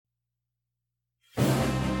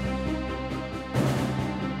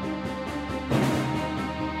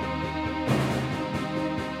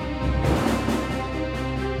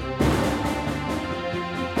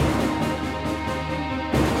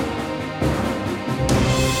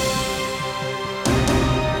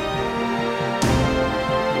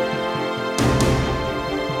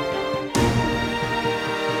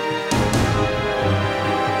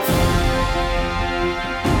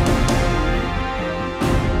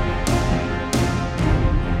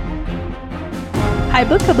Hi,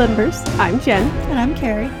 Book Club members. I'm Jen. And I'm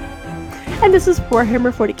Carrie. And this is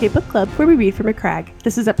Warhammer 40k Book Club, where we read from a crag.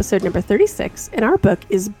 This is episode number 36, and our book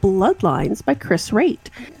is Bloodlines by Chris Raitt.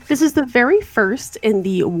 This is the very first in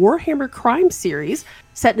the Warhammer crime series,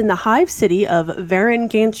 set in the hive city of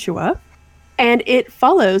Varangantua, and it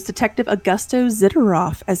follows Detective Augusto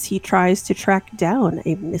Zidorov as he tries to track down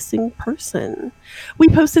a missing person. We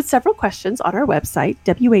posted several questions on our website,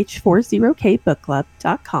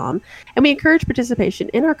 wh40kbookclub.com, and we encourage participation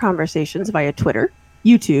in our conversations via Twitter,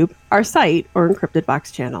 YouTube, our site, or Encrypted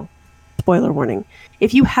Box channel. Spoiler warning.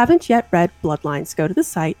 If you haven't yet read Bloodlines, go to the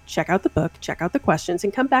site, check out the book, check out the questions,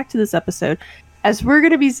 and come back to this episode, as we're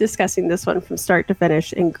going to be discussing this one from start to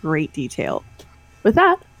finish in great detail. With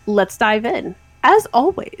that, let's dive in. As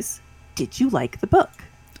always, did you like the book?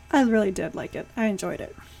 I really did like it. I enjoyed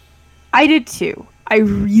it. I did too. I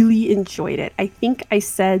really enjoyed it. I think I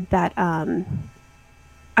said that I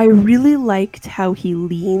really liked how he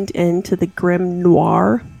leaned into the grim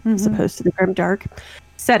noir as opposed to the grim dark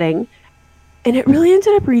setting. And it really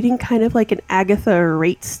ended up reading kind of like an Agatha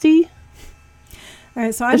Christie. All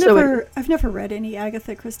right, so I've never read any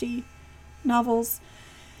Agatha Christie novels.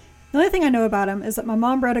 The only thing I know about them is that my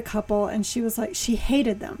mom read a couple and she was like, she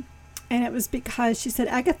hated them. And it was because she said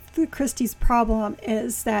Agatha Christie's problem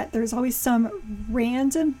is that there's always some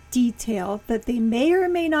random detail that they may or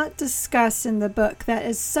may not discuss in the book that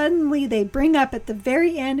is suddenly they bring up at the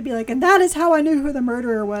very end to be like, and that is how I knew who the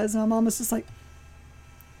murderer was. And my mom was just like,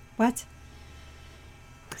 what?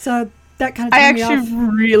 So that kind of I turned me actually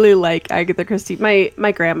off. really like Agatha Christie.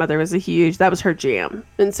 My grandmother was that was her jam.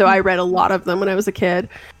 And so I read a lot of them when I was a kid.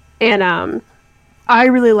 And I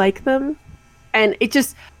really like them. And it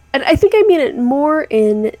just... And I think I mean it more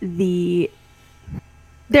in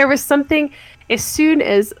there was something, as soon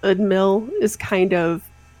as Udmil is kind of,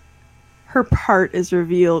 her part is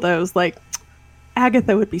revealed, I was like,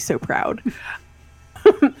 Agatha would be so proud.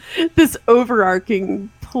 This overarching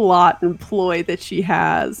plot and ploy that she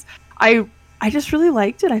has. I just really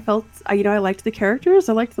liked it. I felt, I liked the characters.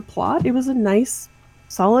 I liked the plot. It was a nice,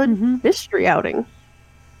 solid mystery outing.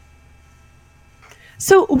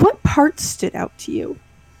 So what parts stood out to you?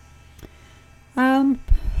 Well,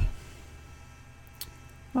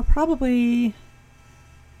 probably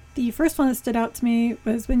the first one that stood out to me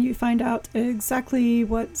was when you find out exactly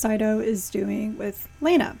what Zydo is doing with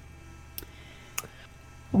Lena.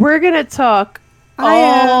 We're going to talk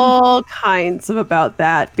all kinds of about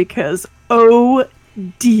that because, oh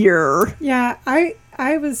dear. Yeah, I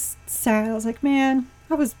was sad. I was like, man,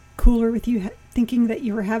 I was cooler with you thinking that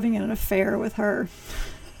you were having an affair with her.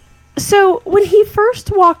 So when he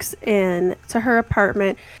first walks in to her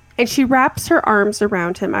apartment and she wraps her arms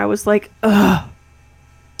around him, I was like, ugh,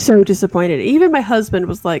 so disappointed. Even my husband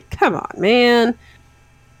was like, come on, man.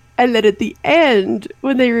 And then at the end,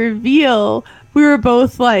 when they reveal, we were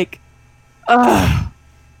both like, ugh,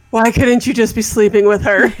 why couldn't you just be sleeping with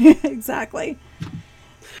her? Exactly.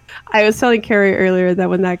 I was telling Carrie earlier that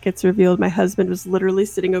when that gets revealed, my husband was literally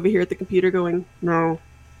sitting over here at the computer going, no.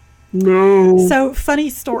 So funny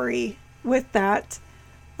story with that.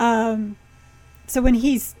 So when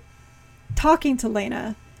he's talking to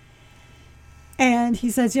Lena and he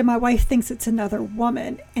says, yeah, my wife thinks it's another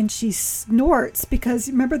woman, and she snorts because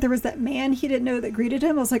remember there was that man he didn't know that greeted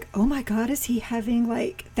him. I was like, oh my God, is he having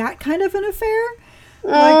like that kind of an affair?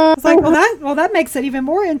 I was like, well, that makes it even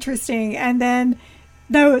more interesting. And then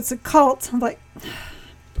no, it's a cult. I'm like,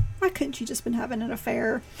 why couldn't you just been having an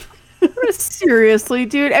affair? Seriously,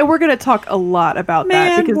 dude. And we're going to talk a lot about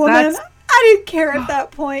that because I didn't care at that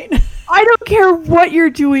point. I don't care what you're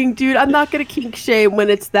doing, dude. I'm not going to kink shame when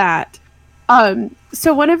it's that.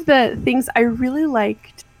 So one of the things I really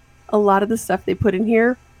liked, a lot of the stuff they put in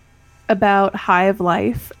here about Hive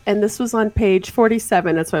Life, and this was on page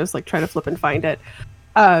 47. That's why I was like trying to flip and find it.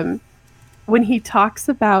 When he talks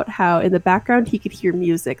about how in the background he could hear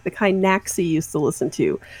music, the kind Naxi used to listen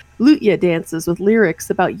to. Lutya dances with lyrics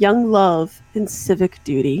about young love and civic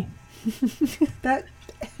duty. Do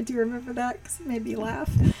you remember that? Because it made me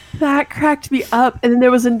laugh. That cracked me up. And then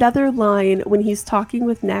there was another line when he's talking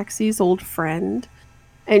with Naxi's old friend.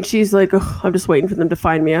 And she's like, oh, I'm just waiting for them to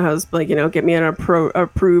find me a husband, like, get me an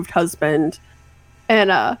approved husband.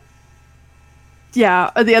 And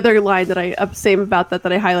yeah, the other line that I same about that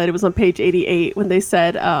I highlighted was on page 88 when they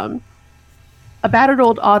said, a battered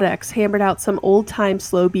old Audex hammered out some old-time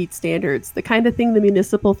slow beat standards, the kind of thing the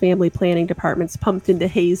municipal family planning departments pumped into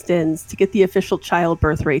Hayes Dens to get the official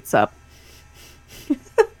childbirth rates up.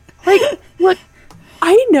 Like, look,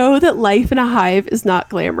 I know that life in a hive is not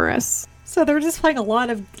glamorous. So they're just playing a lot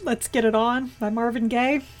of Let's Get It On by Marvin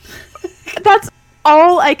Gaye? That's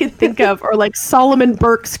all I could think of are like Solomon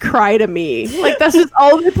Burke's Cry to Me. Like that's just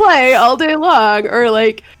all they play all day long. Or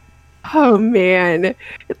like, oh man,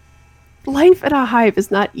 life in a hive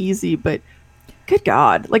is not easy, but good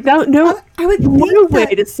God, like no I would no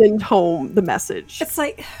way to send home the message. It's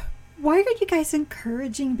like, why are you guys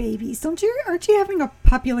encouraging babies? Aren't you having a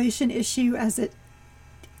population issue as it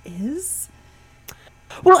is?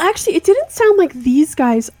 Well, actually, it didn't sound like these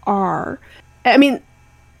guys are. I mean,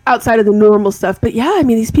 outside of the normal stuff, but yeah, I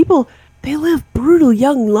mean, these people, they live brutal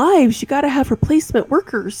young lives. You got to have replacement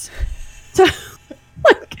workers. So,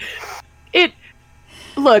 like,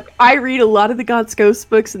 look, I read a lot of the God's Ghost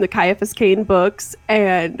books and the Caiaphas Cain books,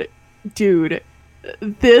 and dude,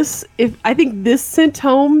 I think this sent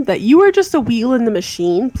home that you are just a wheel in the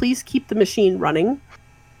machine. Please keep the machine running.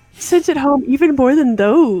 Sent it home even more than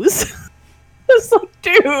those. It's like,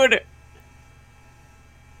 dude,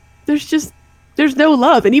 there's no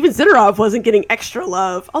love. And even Zidorov wasn't getting extra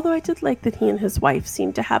love. Although I did like that he and his wife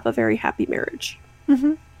seemed to have a very happy marriage.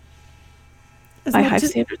 Mm-hmm. By Hive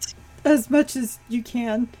standards. As much as you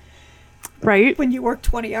can. Right? When you work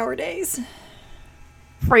 20-hour days.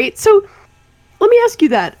 Right. So let me ask you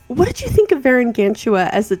that. What did you think of Varangantua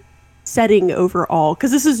as a setting overall?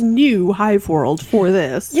 Because this is new Hive world for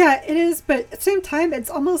this. Yeah, it is. But at the same time, it's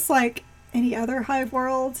almost like any other Hive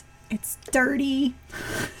world. It's dirty.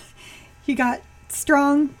 You got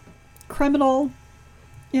strong criminal,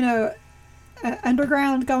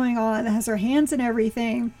 underground going on that has their hands in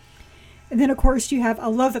everything. And then, of course, you have, I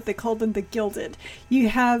love that they called them the Gilded. You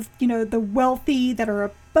have, the wealthy that are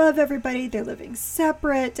above everybody. They're living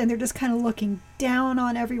separate, and they're just kind of looking down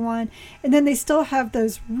on everyone. And then they still have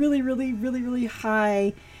those really, really, really, really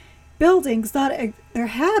high buildings. Their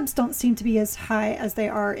habs don't seem to be as high as they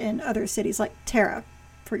are in other cities like Terra,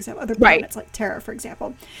 for example. Other planets like Terra, for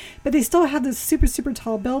example. But they still have those super, super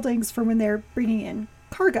tall buildings for when they're bringing in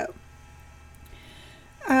cargo.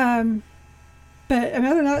 But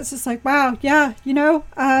other than that, it's just like, wow, yeah,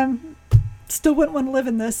 still wouldn't want to live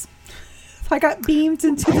in this. If I got beamed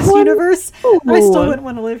into this universe, I still wouldn't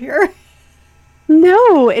want to live here.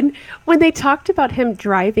 No, and when they talked about him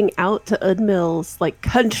driving out to Udmil's like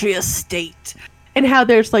country estate and how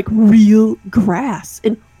there's like real grass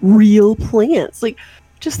and real plants, like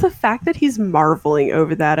just the fact that he's marveling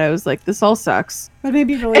over that, I was like, this all sucks. What made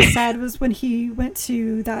me really sad was when he went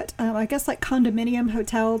to that, I guess like condominium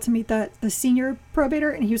hotel to meet the senior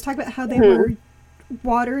probator, and he was talking about how they were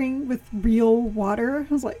watering with real water.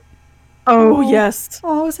 I was like, oh yes.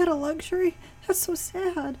 Oh, is that a luxury? That's so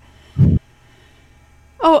sad.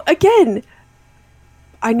 Oh, again,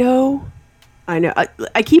 I know.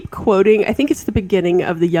 I keep quoting, I think it's the beginning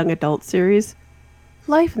of the young adult series.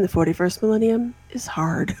 Life in the 41st millennium is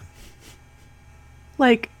hard.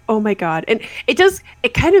 Like, oh my God. And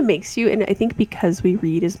it kind of makes you, and I think because we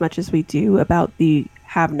read as much as we do about the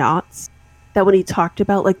have-nots, that when he talked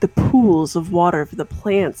about like the pools of water for the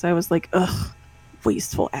plants, I was like, ugh,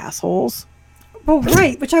 wasteful assholes. Well,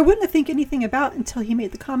 right, which I wouldn't think anything about until he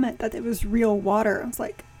made the comment that it was real water. I was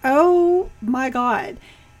like, oh my God.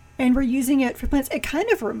 And we're using it for plants. It kind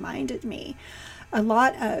of reminded me a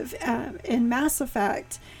lot of, in Mass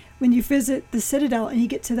Effect, when you visit the Citadel and you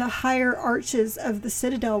get to the higher arches of the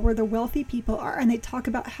Citadel where the wealthy people are, and they talk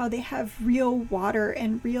about how they have real water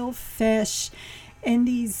and real fish in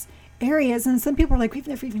these areas. And some people are like, we've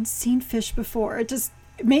never even seen fish before. It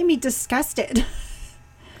made me disgusted.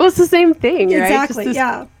 Well, it's the same thing, right? Exactly,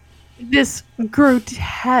 yeah. This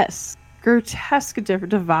grotesque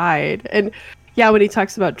divide. And yeah, when he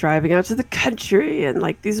talks about driving out to the country and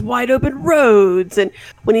like these wide open roads, and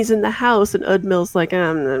when he's in the house and Udmil's like, I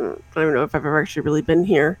don't know if I've ever actually really been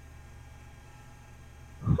here.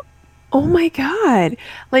 Oh my God.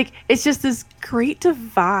 Like, it's just this great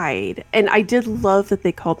divide. And I did love that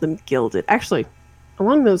they called them Gilded. Actually,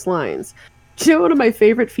 along those lines, do you know one of my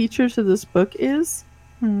favorite features of this book is?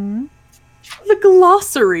 The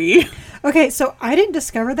glossary. Okay, so I didn't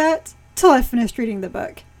discover that till I finished reading the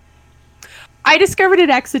book. I discovered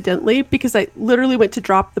it accidentally because I literally went to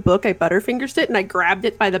drop the book. I butterfingers it and I grabbed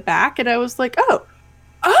it by the back and I was like,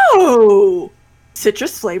 oh,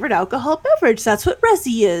 citrus flavored alcohol beverage. That's what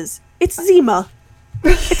Resi is. It's Zima.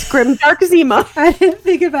 It's Grimdark Zima. I didn't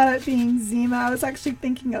think about it being Zima. I was actually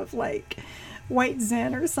thinking of like White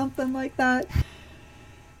Zen or something like that.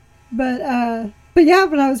 But yeah,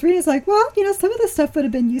 when I was reading, it's like, well, some of this stuff would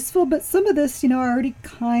have been useful, but some of this, I already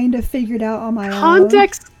kind of figured out on my own.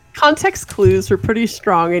 Context clues were pretty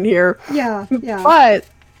strong in here. Yeah. But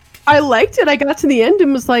I liked it. I got to the end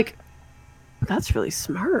and was like, that's really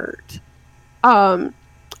smart. I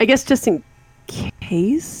guess just in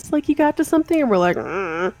case, like, you got to something and we're like,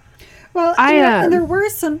 Well, and there were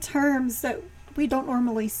some terms that we don't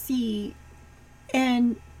normally see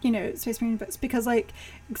in, Space Marine books, because, like,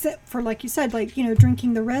 except for, like you said, like,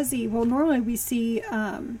 drinking the Resi, well, normally we see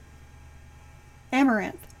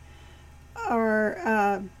amaranth or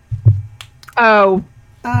Amasec.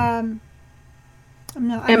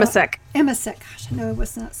 Amasec. Gosh, I know I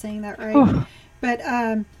was not saying that right. But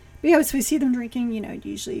yeah, so we see them drinking,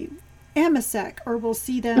 usually Amasec, or we'll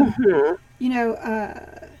see them,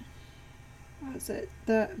 what was it?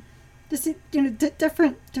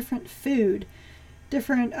 Different food,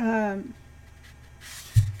 different,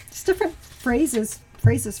 just different phrases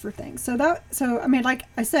for things. So I mean, like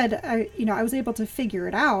I said, I was able to figure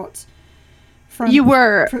it out from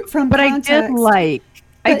but context.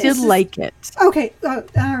 I did like it. Okay, I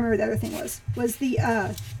remember the other thing was the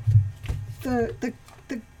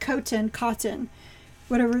cotton,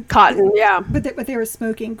 whatever. Cotton, yeah. But what they were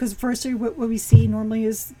smoking, because firstly, what we see normally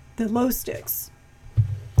is the low sticks.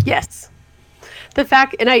 Yes, the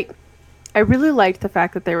fact, and I really liked the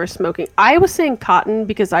fact that they were smoking. I was saying cotton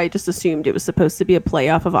because I just assumed it was supposed to be a play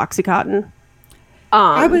off of OxyContin.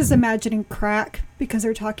 I was imagining crack because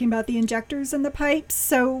they're talking about the injectors and the pipes.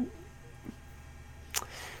 So,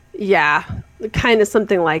 yeah, kind of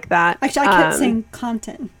something like that. Actually, I kept saying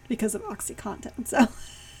content because of OxyContin. So,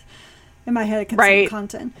 in my head, I kept saying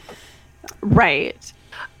content. Right.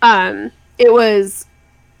 It was,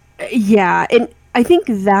 yeah, and I think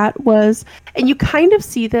that was, and you kind of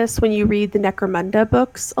see this when you read the Necromunda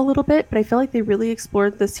books a little bit, but I feel like they really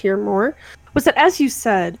explored this here more, was that, as you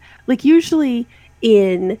said, like, usually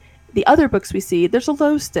in the other books we see, there's a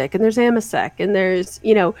low stick, and there's Amasec, and there's,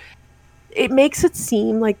 it makes it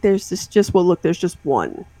seem like there's this just, well, look, there's just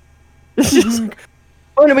one. There's just,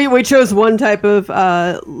 we chose one type of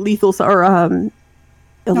lethal, or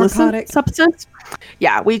illicit substance.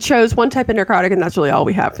 Yeah, we chose one type of narcotic, and that's really all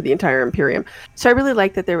we have for the entire Imperium. So I really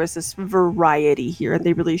like that there was this variety here, and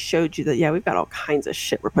they really showed you that, yeah, we've got all kinds of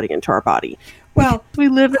shit we're putting into our body. Well, we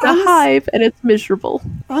live in a hive, and it's miserable.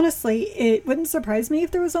 Honestly, it wouldn't surprise me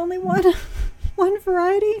if there was only one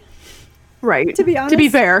variety. Right. To be honest. To be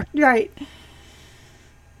fair. Right.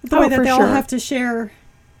 The way that they all have to share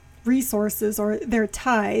resources, or their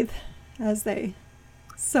tithe, as they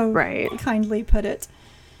so kindly put it.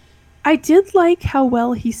 I did like how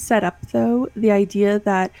well he set up, though, the idea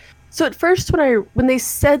that, so at first when they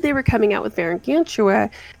said they were coming out with Varangantua,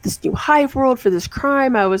 this new hive world for this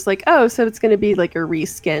crime, I was like, oh, so it's going to be like a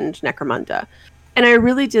reskinned Necromunda. And I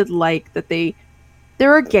really did like that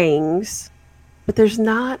there are gangs, but there's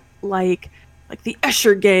not like the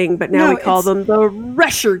Escher gang, but now we call them the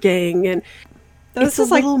Rescher gang, and it's a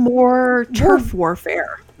little more turf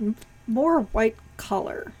warfare. More white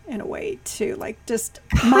collar in a way too, like just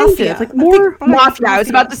mafia, like more mafia. I was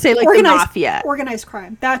about to say, like, the mafia, organized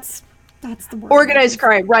crime. That's the word. Organized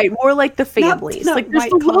crime, right? More like the families, not like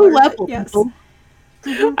there's the low level people.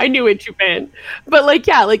 Mm-hmm. I knew what you meant, but like,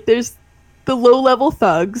 yeah, like there's the low level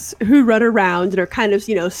thugs who run around and are kind of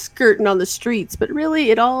skirting on the streets, but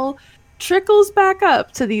really it all trickles back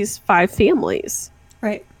up to these 5 families,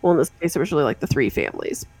 right? Well, in this case, it was really like the 3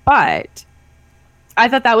 families, but I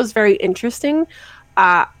thought that was very interesting.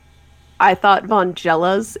 I thought Von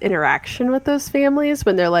Jella's interaction with those families,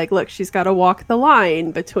 when they're like, look, she's got to walk the line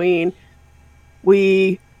between,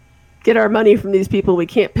 we get our money from these people, we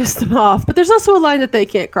can't piss them off, but there's also a line that they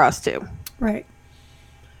can't cross too. Right.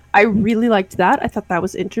 I really liked that. I thought that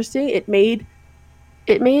was interesting. It made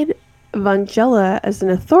Von Jella as an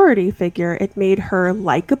authority figure, it made her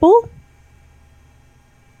likable,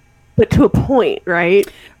 but to a point, right?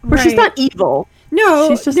 Where she's not evil. No,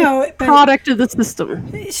 she's just a product of the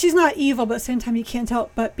system. She's not evil, but at the same time, you can't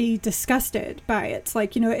help but be disgusted by it. It's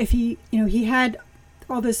like, if he had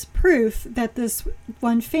all this proof that this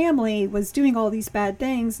one family was doing all these bad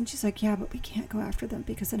things, and she's like, yeah, but we can't go after them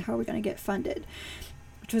because then how are we going to get funded?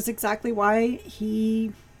 Which was exactly why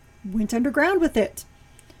he went underground with it.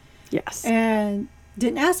 Yes. And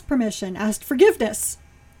didn't ask permission, asked forgiveness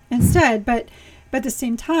instead, but at the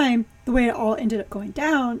same time, the way it all ended up going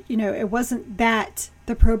down, it wasn't that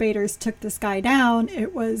the probators took this guy down.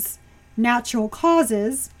 It was natural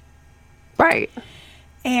causes. Right.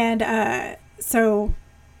 And so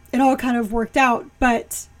it all kind of worked out.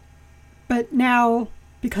 But now,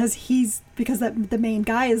 because the main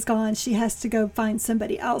guy is gone, she has to go find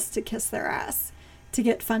somebody else to kiss their ass to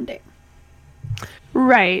get funding.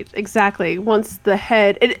 Right. Exactly. Once the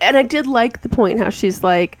head... And I did like the point how she's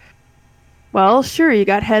like, well, sure, you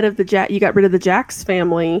got rid of the Jax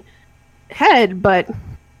family head, but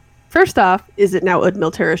first off, is it now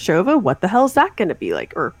Udmil Tereshova? What the hell is that going to be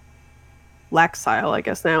like? Or Laxile, I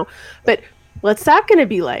guess now. But What's that going to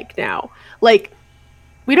be like now? Like,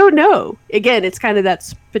 we don't know. Again, it's kind of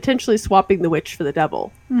that's potentially swapping the witch for the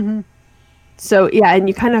devil. Mm-hmm. So, yeah, and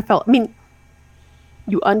you kind of felt, I mean,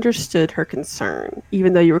 you understood her concern,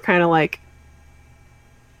 even though you were kind of like,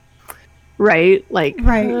 right? Like,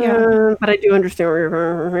 right, yeah. But I do understand where you're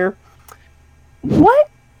going from here. What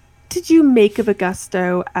did you make of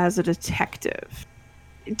Augusto as a detective?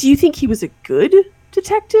 Do you think he was a good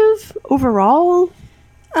detective overall?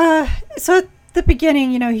 So at the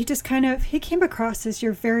beginning, he just he came across as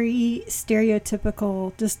your very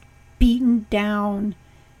stereotypical, just beaten down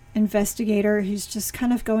investigator who's just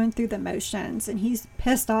kind of going through the motions, and he's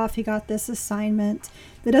pissed off he got this assignment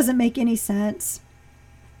that doesn't make any sense.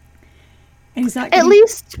 And he's not at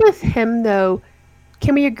least with him, though,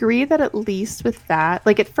 can we agree that at least with that,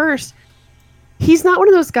 like at first, he's not one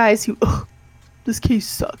of those guys who, this case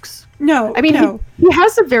sucks. No. I mean, no. He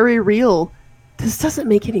has a very real, this doesn't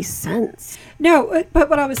make any sense. No, but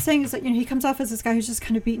what I was saying is that, he comes off as this guy who's just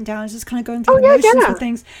kind of beaten down, he's just kind of going through the motions of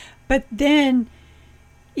things. But then,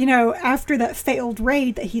 after that failed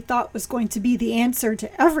raid that he thought was going to be the answer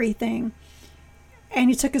to everything, and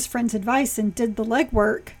he took his friend's advice and did the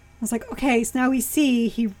legwork, I was like, okay, so now we see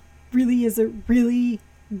he really is a really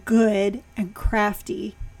good and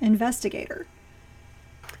crafty investigator.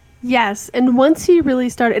 Yes, and once he really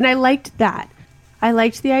started, and I liked that. I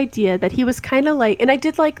liked the idea that he was kind of like, and I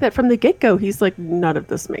did like that from the get-go, he's like, none of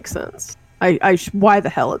this makes sense. Why the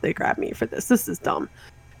hell did they grab me for this? This is dumb.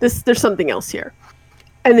 There's something else here.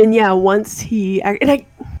 And then, once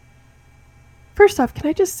first off, can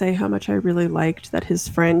I just say how much I really liked that his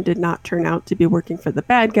friend did not turn out to be working for the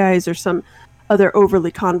bad guys or some other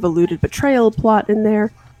overly convoluted betrayal plot in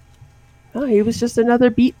there. Oh, he was just another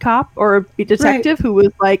beat cop or a beat detective who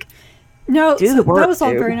was like, no, do the work, that was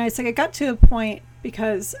all dude. Very nice. Like, it got to a point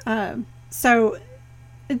because, so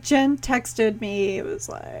Jen texted me, it was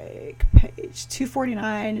like page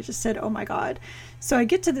 249. It just said, oh my God. So I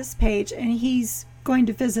get to this page and he's going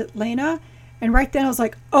to visit Lena. And right then I was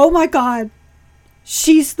like, oh my God,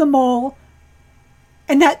 she's the mole.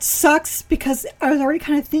 And that sucks because I was already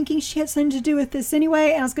kind of thinking she had something to do with this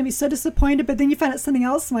anyway. And I was going to be so disappointed. But then you find out something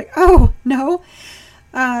else. I'm like, oh, no.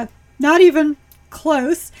 Not even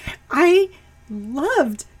close. I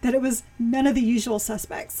loved that it was none of the usual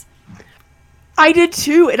suspects. I did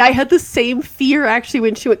too. And I had the same fear actually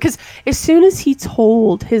when she went. Because as soon as he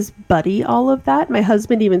told his buddy all of that, my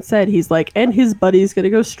husband even said, he's like, and his buddy's going to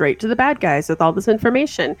go straight to the bad guys with all this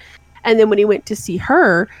information. And then when he went to see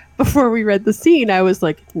her, before we read the scene, I was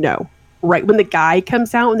like, no. Right when the guy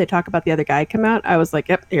comes out, when they talk about the other guy come out, I was like,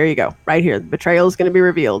 yep, here you go. Right here. The betrayal is going to be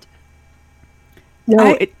revealed.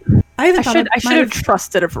 No, I should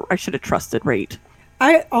have trusted Rate.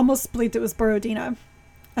 I almost believed it was Borodina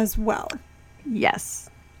as well. Yes.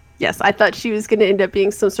 Yes, I thought she was going to end up being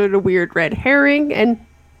some sort of weird red herring, and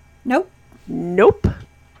Nope.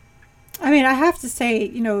 I mean, I have to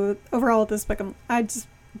say, overall with this book, I just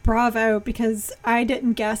bravo, because I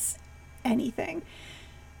didn't guess anything,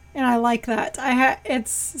 and I like that.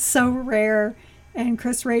 It's so rare, and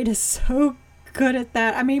Chris Rate is so good at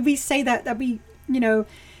that. I mean, we say that we,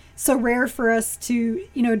 so rare for us to,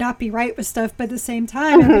 not be right with stuff, but at the same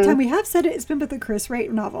time, every time we have said it, it's been with a Chris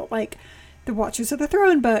Rate novel, like the Watchers of the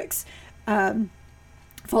Throne books,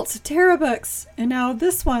 Vaults of Terra books, and now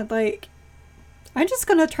this one. Like, I'm just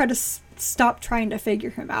gonna try to stop trying to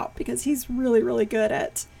figure him out, because he's really, really good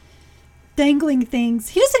at dangling things.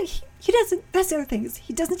 He doesn't, that's the other thing, is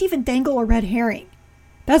he doesn't even dangle a red herring.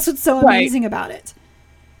 That's what's so amazing about it.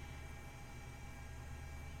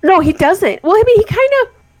 No, he doesn't. Well, I mean, he kind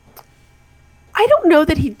of, I don't know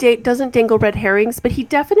that he doesn't dangle red herrings, but he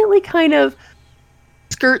definitely kind of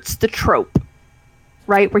skirts the trope,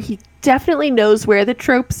 right? Where he definitely knows where the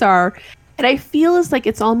tropes are. And I feel as like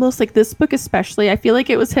it's almost like this book especially, I feel like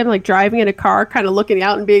it was him like driving in a car, kind of looking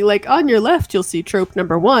out and being like, on your left, you'll see trope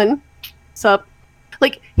number 1. Sup?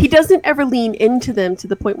 Like, he doesn't ever lean into them to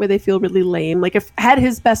the point where they feel really lame. Like, if had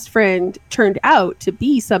his best friend turned out to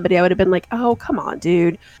be somebody, I would have been like, oh, come on,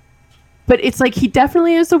 dude. But it's like he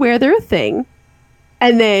definitely is aware they're a thing.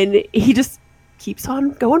 And then he just keeps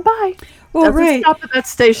on going by. Well, doesn't stop at that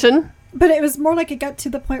station. But it was more like it got to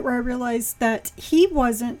the point where I realized that he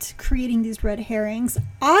wasn't creating these red herrings.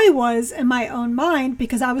 I was in my own mind,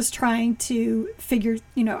 because I was trying to figure,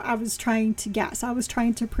 I was trying to guess. I was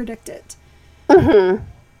trying to predict it. Mm-hmm.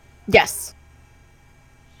 Yes.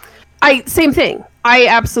 Same thing.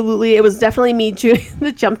 It was definitely me doing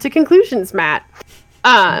the jump to conclusions, Matt.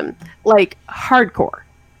 Like, hardcore.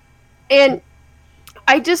 And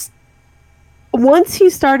once he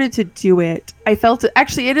started to do it, I felt it.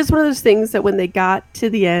 Actually, it is one of those things that when they got to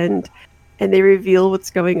the end and they reveal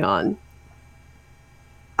what's going on.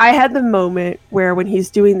 I had the moment where when he's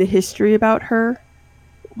doing the history about her,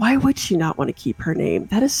 why would she not want to keep her name?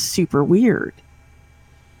 That is super weird.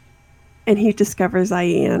 And he discovers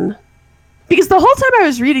Ian. Because the whole time I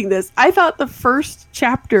was reading this, I thought the first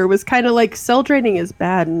chapter was kind of like cell draining is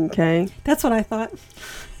bad, okay? That's what I thought.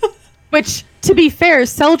 Which, to be fair,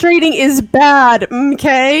 cell draining is bad,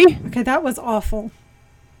 okay? Okay, that was awful.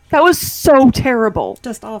 That was so terrible.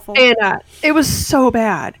 Just awful. And it was so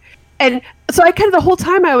bad. And so I kind of, the whole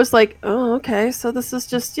time I was like, oh, okay, so this is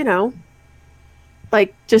just, you know,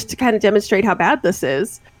 like, just to kind of demonstrate how bad this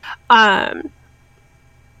is. And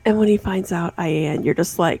when he finds out Ian, you're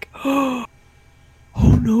just like, oh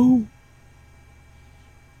no.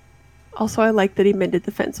 Also, I like that he mended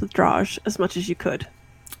the fence with Draj as much as you could.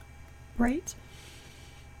 Right.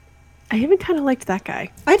 I even kind of liked that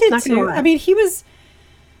guy. I did too. I mean, he was,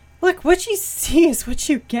 look, what you see is what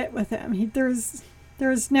you get with him.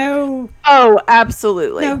 There's no... Oh,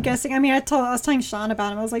 absolutely. No guessing. I mean, I was telling Sean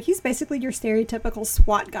about him. I was like, he's basically your stereotypical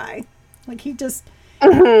SWAT guy. Like, he just...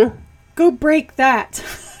 Mm-hmm. Go break that.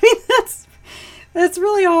 I mean, that's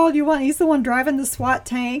really all you want. He's the one driving the SWAT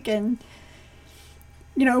tank and,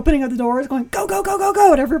 you know, opening up the doors, going, go, go, go, go,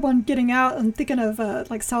 go, and everyone getting out. I'm thinking of,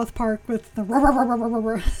 like, South Park with the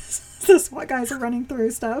the SWAT guys are running through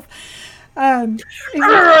stuff.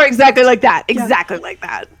 Exactly like that. Exactly like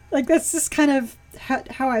that. Like, that's just kind of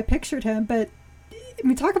how I pictured him. But I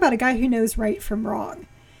mean, talk about a guy who knows right from wrong.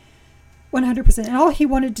 100%. And all he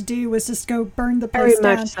wanted to do was just go burn the place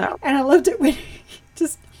down. So. And I loved it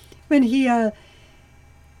when he had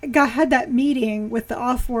that meeting with the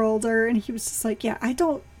Offworlder, and he was just like, yeah, I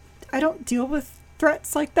don't deal with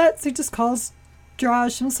threats like that. So he just calls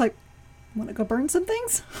Draj and was like, want to go burn some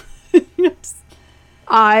things?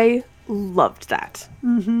 I loved that.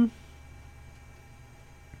 Mm-hmm.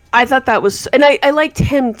 I thought that was, and I liked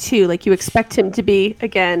him too. Like, you expect him to be,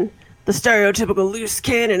 again, the stereotypical loose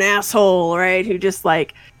cannon asshole, right? Who just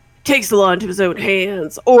like takes the law into his own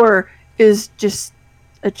hands, or is just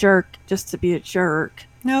a jerk just to be a jerk.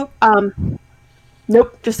 Nope.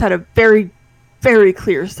 Nope. Just had a very, very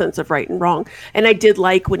clear sense of right and wrong. And I did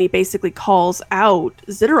like when he basically calls out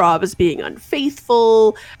Zidorov as being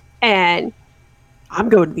unfaithful, and I'm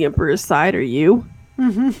going to the Emperor's side. Are you?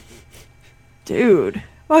 Mm-hmm. Dude.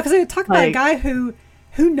 Well, because they talk about a guy who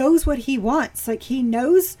knows what he wants. Like, he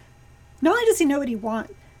knows, not only does he know what he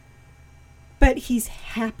wants, but he's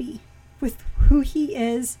happy with who he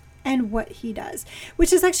is and what he does,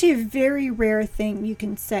 which is actually a very rare thing you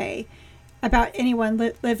can say about anyone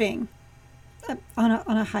living on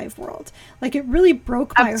a hive world. Like, it really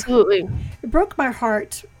broke my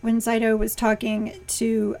heart when Zyto was talking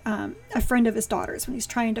to a friend of his daughter's when he's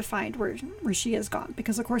trying to find where she has gone,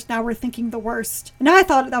 because of course now we're thinking the worst. And I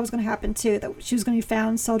thought that was going to happen too, that she was going to be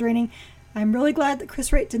found cell draining. I'm really glad that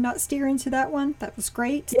Chris Wright did not steer into that one. That was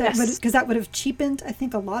great. Yes. Because that would have cheapened, I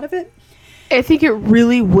think, a lot of it. I think it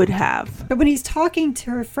really would have. But when he's talking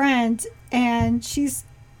to her friend and she's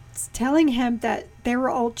telling him that they were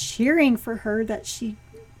all cheering for her, that she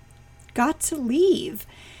got to leave,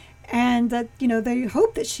 and that, you know, they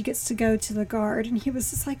hope that she gets to go to the Guard, and he was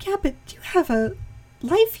just like, yeah, but you have a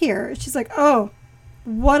life here. And she's like, oh,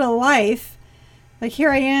 what a life. Like,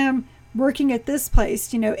 here I am working at this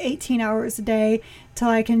place, 18 hours a day till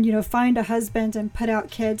I can, find a husband and put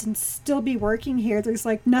out kids and still be working here. There's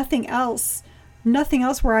like nothing else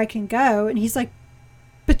where I can go. And he's like,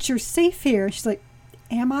 but you're safe here. And she's like,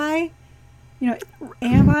 am I?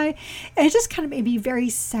 Am I? And it just kind of made me very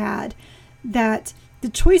sad that the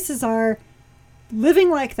choices are living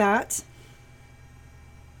like that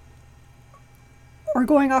or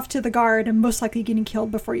going off to the Guard and most likely getting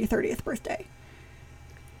killed before your 30th birthday.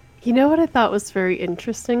 You know what I thought was very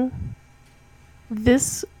interesting?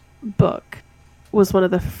 This book was one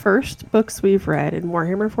of the first books we've read in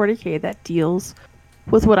Warhammer 40k that deals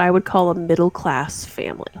with what I would call a middle-class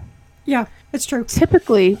family. Yeah, it's true.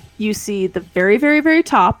 Typically, you see the very, very, very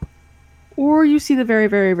top, or you see the very,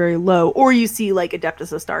 very, very low, or you see like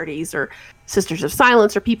Adeptus Astartes or Sisters of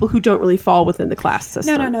Silence, or people who don't really fall within the class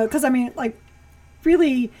system. No, because I mean, like,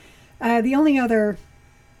 really, the only other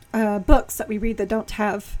books that we read that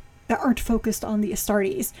aren't focused on the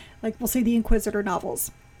Astartes, like we'll say the Inquisitor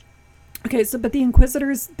novels. Okay, but the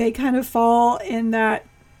Inquisitors, they kind of fall in that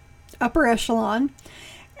upper echelon,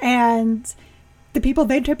 and the people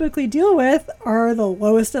they typically deal with are the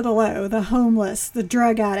lowest of the low, the homeless, the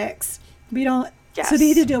drug addicts. Yes. So they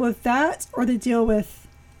either deal with that or they deal with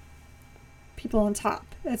people on top.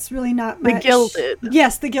 It's really not much. The gilded.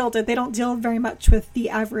 Yes, the gilded. They don't deal very much with the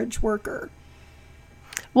average worker.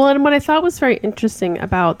 Well, and what I thought was very interesting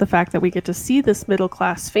about the fact that we get to see this middle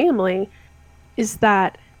class family is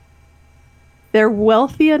that they're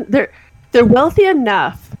wealthy and they're wealthy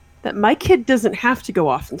enough that my kid doesn't have to go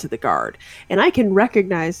off into the Guard, and I can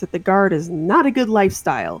recognize that the Guard is not a good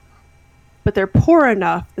lifestyle, but they're poor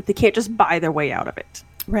enough that they can't just buy their way out of it.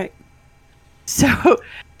 Right. So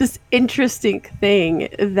this interesting thing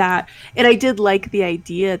that, and I did like the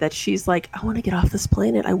idea that she's like, I want to get off this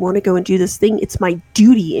planet. I want to go and do this thing. It's my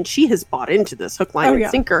duty. And she has bought into this hook, line, and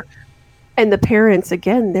sinker. And the parents,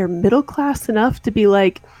 again, they're middle class enough to be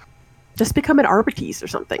like, just become an Arbites or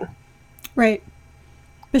something. Right.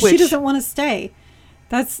 But she doesn't want to stay.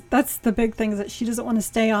 That's the big thing, is that she doesn't want to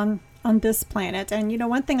stay on this planet. And, you know,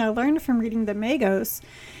 one thing I learned from reading the Magos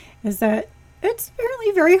is that it's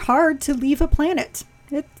apparently very hard to leave a planet.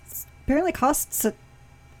 It apparently costs a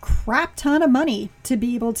crap ton of money to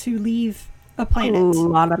be able to leave a planet. A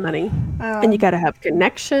lot of money. And you got to have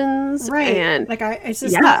connections. Right. And like,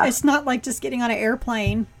 it's not like just getting on an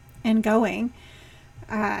airplane and going,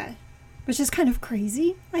 which is kind of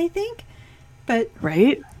crazy, I think. But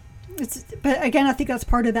right. But again, I think that's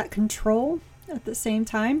part of that control at the same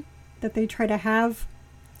time that they try to have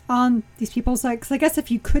on these people's, like, because I guess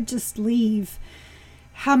if you could just leave,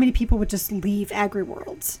 how many people would just leave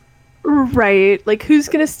AgriWorlds? Right. Like, who's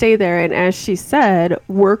going to stay there? And as she said,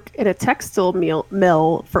 work in a textile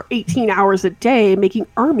mill for 18 hours a day, making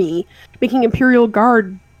Imperial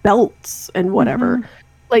Guard belts and whatever. Mm-hmm.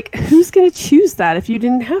 Like, who's going to choose that if you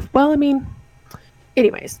didn't have, well, I mean,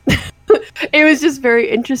 anyways. It was just very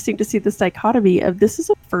interesting to see this dichotomy of this is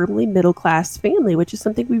a firmly middle-class family, which is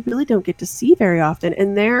something we really don't get to see very often.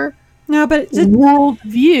 And their worldview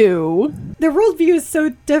is so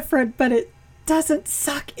different, but it doesn't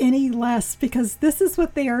suck any less, because this is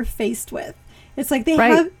what they are faced with. It's like they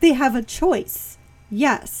have a choice.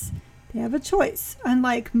 Yes, they have a choice,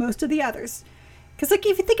 unlike most of the others. Because, like,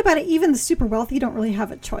 if you think about it, even the super wealthy don't really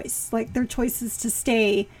have a choice. Like, their choice is to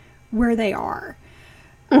stay where they are.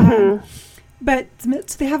 Mm-hmm. But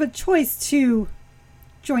so they have a choice to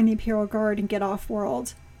join the Imperial Guard and get off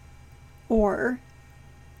world, or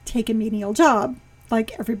take a menial job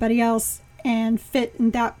like everybody else and fit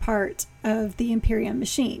in that part of the Imperium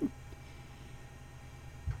machine.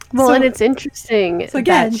 Well, and it's interesting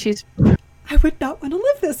again, that I would not want to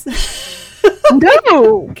live this.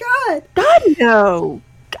 No! God, no!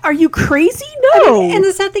 Are you crazy? No! And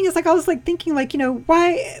the sad thing is, like, I was, like, thinking, like, you know,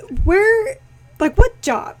 what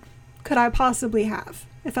job could I possibly have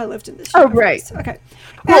if I lived in this universe? Oh, right. Okay.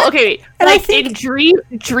 Well, okay. And like, I think a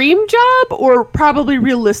dream job or probably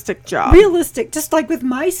realistic job? Realistic. Just like with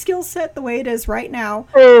my skill set the way it is right now.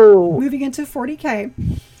 Oh. Moving into 40K.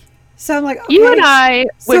 So I'm like, okay. You and I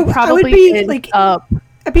would probably be like,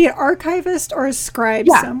 I'd be an archivist or a scribe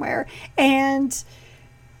somewhere. And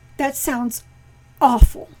that sounds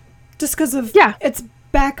awful. Just because of it's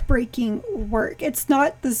backbreaking work. It's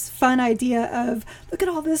not this fun idea of look at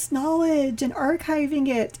all this knowledge and archiving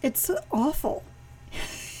it. It's awful.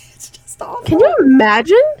 It's just awful. Can you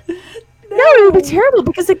imagine? No, it would be terrible,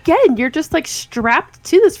 because again, you're just like strapped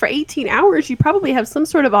to this for 18 hours. You probably have some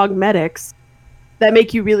sort of augmetics that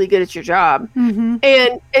make you really good at your job. Mm-hmm.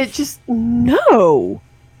 And it just, no.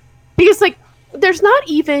 Because like, there's not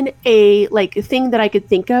even a like thing that I could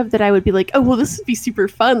think of that I would be like, oh, well, this would be super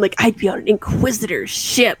fun. Like, I'd be on an Inquisitor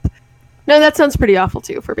ship. No, that sounds pretty awful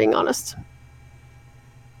too, if we're being honest.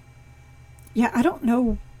 Yeah, I don't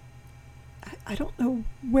know. I don't know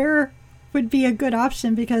where would be a good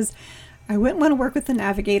option, because I wouldn't want to work with the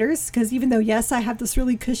Navigators, because even though, yes, I have this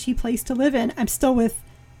really cushy place to live in, I'm still with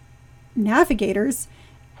Navigators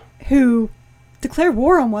who declare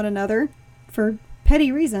war on one another for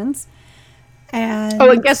petty reasons.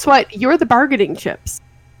 And guess what? You're the bargaining chips.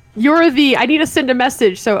 You're I need to send a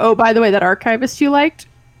message. So, oh, by the way, that archivist you liked,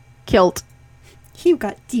 killed. He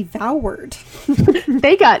got devoured.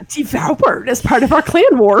 They got devoured as part of our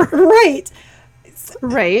clan war. Right.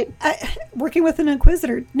 Right. Working with an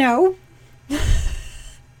Inquisitor. No.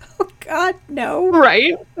 Oh, God, no.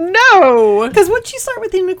 Right. No. Because once you start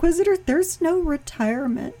with an Inquisitor, there's no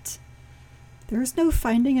retirement. There's no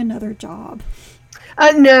finding another job.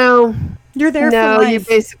 No. You're there for life. No, you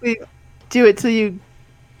basically do it till you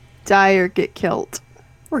die or get killed.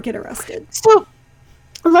 Or get arrested. So,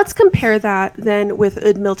 let's compare that then with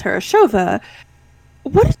Udmil Tereshova.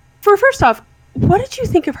 First off, what did you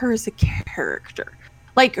think of her as a character?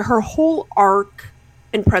 Like, her whole arc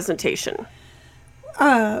and presentation.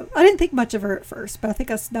 I didn't think much of her at first, but I think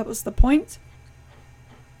that was the point.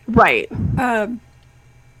 Right.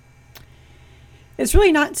 It's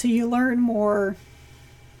really not until you learn more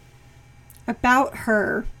about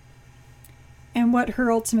her and what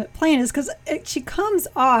her ultimate plan is, because she comes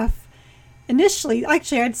off initially,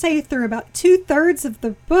 actually I'd say through about 2/3 of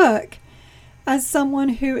the book, as someone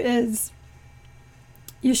who is,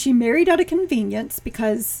 she married out of convenience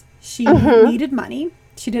because she needed money.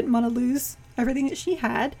 She didn't want to lose everything that she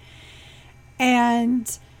had.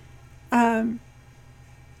 And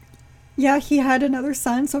he had another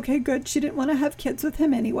son, so okay, good. She didn't want to have kids with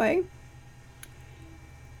him anyway.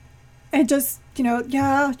 And just, he's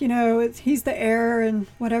the heir and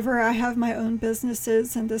whatever. I have my own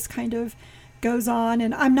businesses, and this kind of goes on,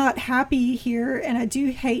 and I'm not happy here, and I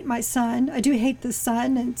do hate my son. I do hate the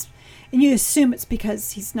son, and you assume it's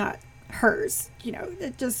because he's not hers.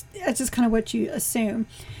 It's just kind of what you assume,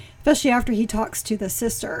 especially after he talks to the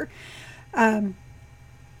sister, that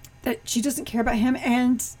she doesn't care about him,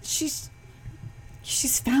 and she's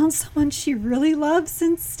found someone she really loves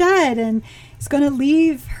instead, and is going to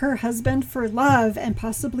leave her husband for love and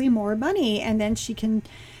possibly more money, and then she can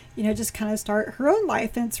just kind of start her own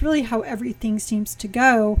life. And it's really how everything seems to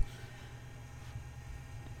go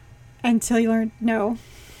until you learn, no.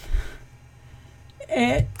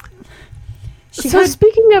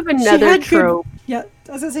 Speaking of another trope. I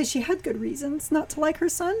was going to say, she had good reasons not to like her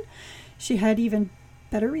son. She had even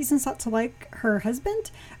better reasons not to like her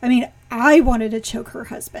husband. I mean, I wanted to choke her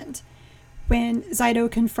husband when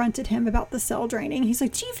Zyto confronted him about the cell draining. He's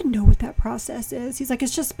like, do you even know what that process is? He's like,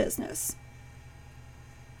 it's just business.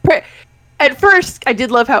 At first, I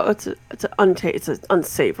did love how it's an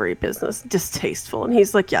unsavory business, distasteful. And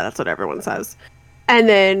he's like, yeah, that's what everyone says. And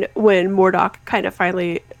then when Mordok kind of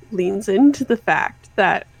finally leans into the fact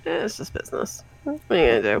that it's just business. What are you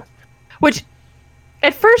going to do? Which,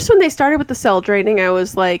 at first, when they started with the cell draining, I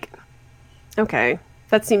was like, okay,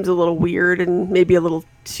 that seems a little weird and maybe a little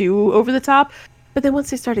too over the top. But then once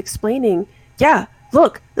they start explaining, yeah,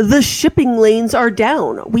 look, the shipping lanes are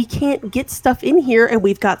down. We can't get stuff in here, and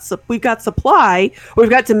we've got supply, we've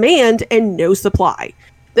got demand, and no supply.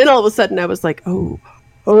 Then all of a sudden, I was like, oh,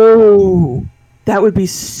 that would be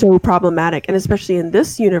so problematic. And especially in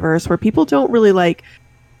this universe where people don't really like,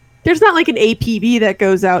 there's not like an APB that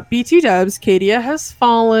goes out, BT dubs, Cadia has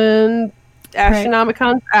fallen,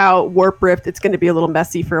 Astronomicon's out, Warp Rift, it's going to be a little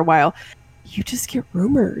messy for a while. You just get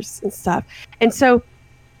rumors and stuff. And so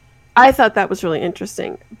I thought that was really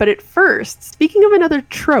interesting. But at first, speaking of another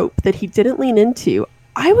trope that he didn't lean into,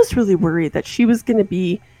 I was really worried that she was going to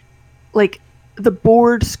be like the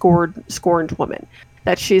bored, scorned woman.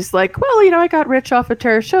 That she's like, well, I got rich off of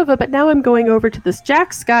Tereshova, but now I'm going over to this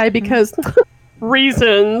Jax guy because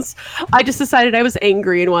reasons. I just decided I was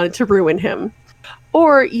angry and wanted to ruin him.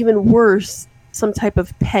 Or even worse, some type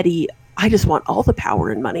of petty, I just want all the power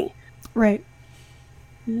and money. Right.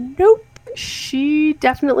 Nope. She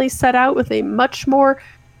definitely set out with a much more...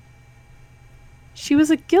 She was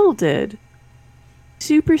a gilded,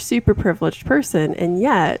 super, super privileged person, and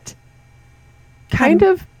yet kind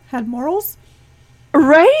of... Had morals?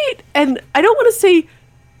 Right? And I don't want to say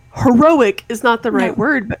heroic is not the right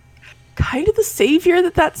word, but kind of the savior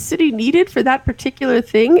that city needed for that particular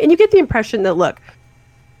thing. And you get the impression that, look,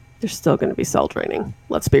 there's still going to be cell draining.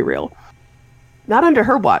 Let's be real. Not under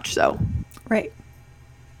her watch, though. Right.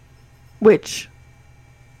 Which,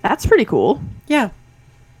 that's pretty cool. Yeah.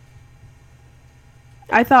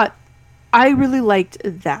 I really liked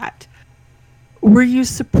that. Were you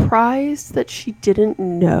surprised that she didn't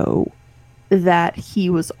know that he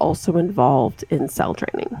was also involved in cell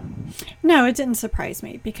draining? No, it didn't surprise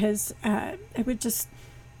me because it would just...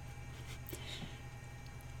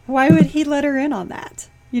 Why would he let her in on that?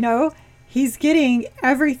 He's getting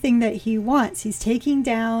everything that he wants. He's taking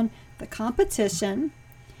down the competition.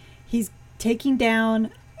 He's taking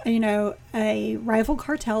down, a rival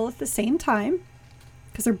cartel at the same time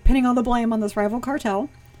because they're pinning all the blame on this rival cartel.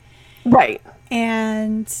 Right.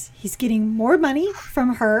 And he's getting more money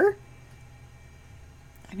from her.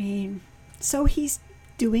 I mean, so he's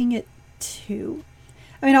doing it too.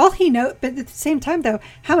 I mean, all he knows, but at the same time, though,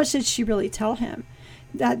 how much did she really tell him?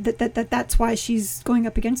 That's why she's going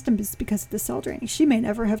up against him, is because of the cell draining. She may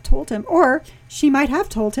never have told him, or she might have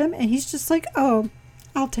told him, and he's just like, "Oh,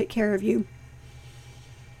 I'll take care of you."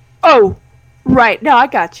 Oh, right. No, I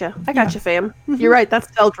gotcha. I gotcha, fam. Mm-hmm. You're right.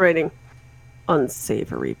 That's cell draining.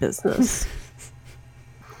 Unsavory business.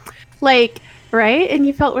 Right? And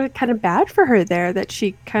you felt kind of bad for her there that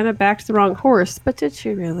she kind of backed the wrong horse. But did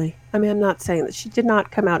she really? I mean, I'm not saying that she did not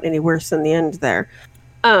come out any worse in the end there.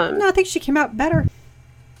 No, I think she came out better.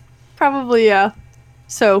 Probably, yeah.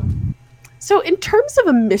 So in terms of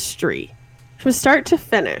a mystery, from start to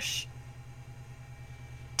finish,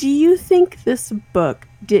 do you think this book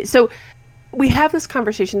did... So, we have this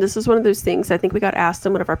conversation. This is one of those things I think we got asked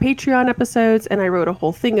in one of our Patreon episodes, and I wrote a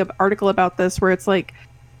whole article about this, where it's like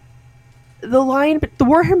the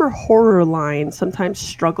Warhammer horror line sometimes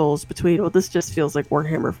struggles between, well, this just feels like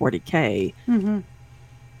Warhammer 40K. Mm-hmm.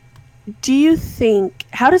 Do you think,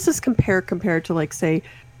 how does this compare to, like, say,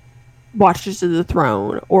 Watchers of the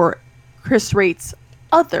Throne or Chris Wright's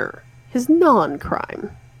his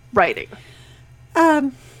non-crime writing?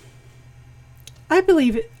 I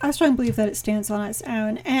strongly believe that it stands on its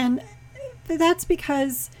own, and that's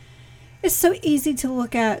because it's so easy to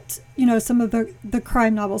look at, some of the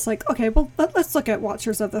crime novels. Like, okay, well, let's look at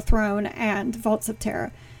Watchers of the Throne and Vaults of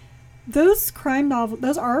Terra. Those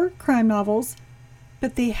are crime novels,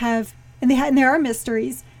 but they are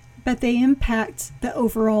mysteries, but they impact the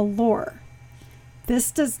overall lore.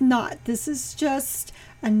 This does not. This is just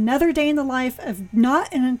another day in the life of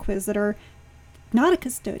not an Inquisitor, not a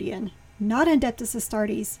Custodian, not Adeptus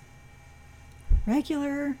Astartes,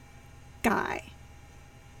 regular guy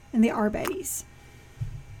in the Arbates.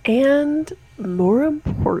 And more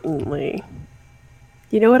importantly,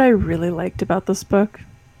 you know what I really liked about this book?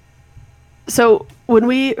 So when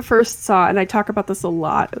we first saw, and I talk about this a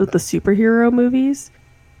lot with the superhero movies,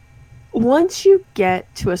 once you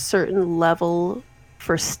get to a certain level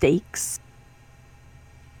for stakes,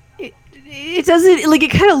 it doesn't, like,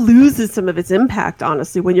 it kind of loses some of its impact,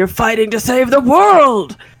 honestly, when you're fighting to save the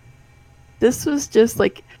world. This was just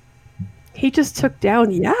like, he took down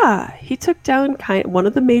one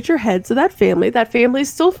of the major heads of that family. That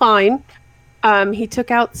family's still fine. He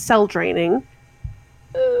took out cell draining.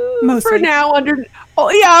 Mostly. For now,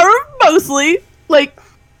 mostly. Like,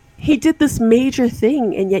 he did this major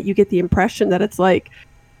thing, and yet you get the impression that it's like,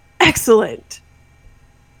 excellent.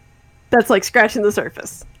 That's like scratching the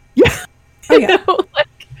surface. Yeah. Oh, yeah.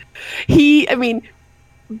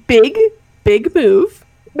 Big move,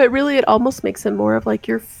 but really it almost makes him more of like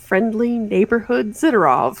your friendly neighborhood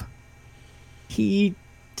Zidorov. He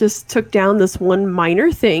just took down this one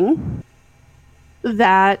minor thing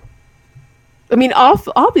that,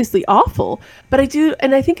 obviously awful, but I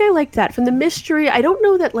think I like that. From the mystery, I don't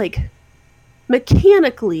know that, like,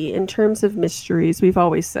 mechanically, in terms of mysteries, we've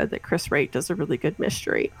always said that Chris Wright does a really good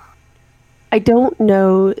mystery. I don't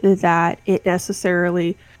know that it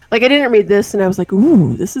necessarily, like, I didn't read this and I was like,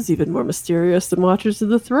 ooh, this is even more mysterious than Watchers of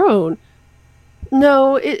the Throne.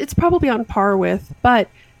 No, it's probably on par with, but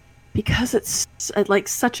because it's at, like,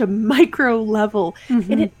 such a micro level,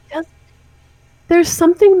 mm-hmm. and there's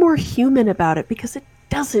something more human about it, because it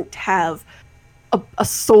doesn't have a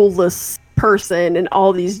soulless person and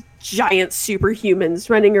all these giant superhumans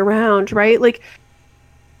running around, right? Like,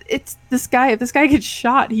 it's this guy, if this guy gets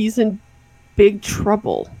shot, he's in big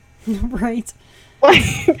trouble. Right. Like,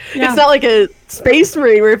 It's not like a Space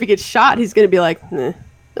Marine where if he gets shot, he's going to be like,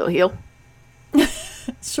 he'll heal.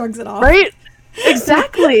 Shrugs it off. Right?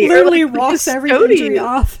 Exactly. Literally walks every injury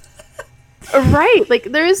off. Right. Like,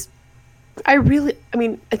 I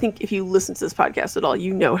think if you listen to this podcast at all,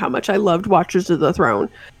 you know how much I loved Watchers of the Throne.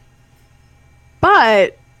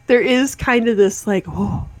 But there is kind of this, like,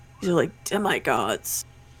 oh, these are like demigods.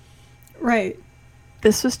 Right.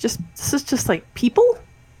 This is just like people.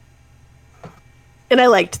 And I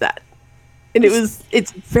liked that. And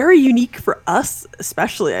it's very unique for us,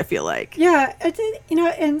 especially, I feel like. Yeah,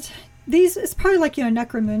 and these, it's probably like,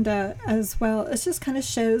 Necromunda as well. It just kind of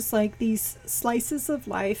shows, like, these slices of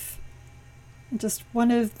life. Just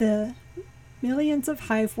one of the millions of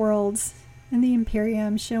hive worlds in the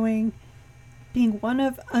Imperium, showing being one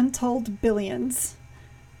of untold billions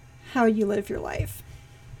how you live your life.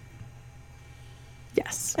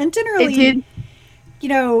 Yes. And generally,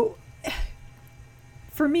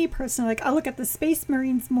 for me personally, like, I look at the Space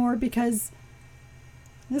Marines more because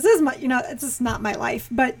this is my, it's just not my life.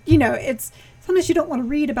 But, it's sometimes you don't want to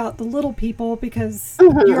read about the little people because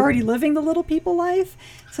you're already living the little people life.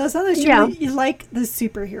 So sometimes you like the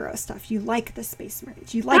superhero stuff. You like the Space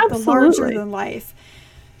Marines. You like the larger than life.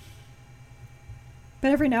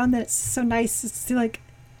 But every now and then it's so nice to see, like,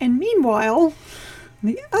 and meanwhile, on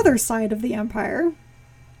the other side of the Empire,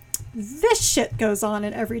 this shit goes on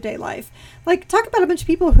in everyday life. Like, talk about a bunch of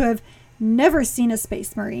people who have never seen a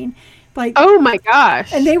Space Marine. Like, oh my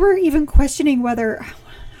gosh. And they were even questioning whether,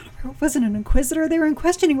 it wasn't an Inquisitor, they were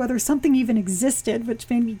questioning whether something even existed, which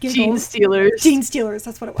made me giggle. Gene Stealers,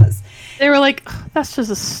 that's what it was. They were like, that's just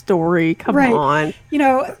a story, come on. They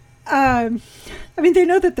know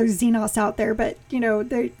that there's Xenos out there, but,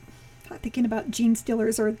 they're not thinking about Gene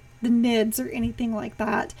Stealers or the Nids or anything like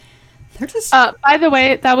that. They're just... by the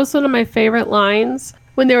way, that was one of my favorite lines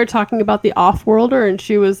when they were talking about the Off-Worlder, and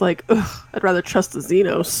she was like, ugh, I'd rather trust the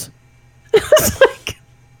Xenos. It's like,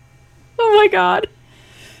 oh Oh my god.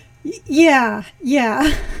 Yeah.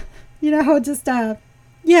 You know how just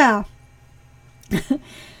yeah. But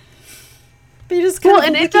you just kind of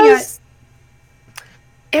and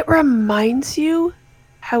it reminds you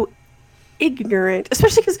how ignorant,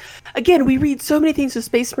 especially because, again, we read so many things with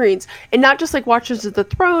Space Marines, and not just like Watchers of the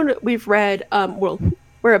Throne. We've read,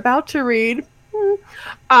 we're about to read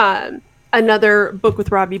another book with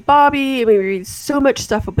Robbie Bobby, and we read so much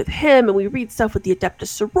stuff with him, and we read stuff with the Adeptus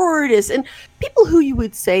Sororitas, and people who you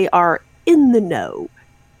would say are in the know.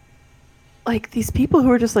 Like, these people who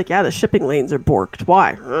are just like, yeah, the shipping lanes are borked.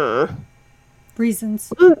 Why?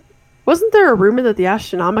 Reasons. Wasn't there a rumor that the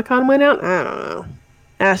Astronomicon went out? I don't know.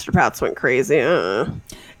 Astropaths went crazy.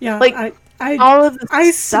 Yeah, like all of I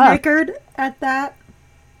snickered at that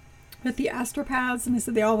with the Astropaths, and they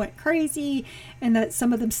said they all went crazy, and that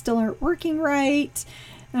some of them still aren't working right.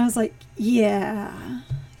 And I was like, yeah.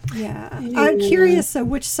 I'm curious. So,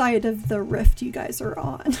 which side of the rift you guys are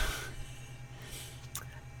on?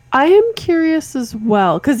 I am curious as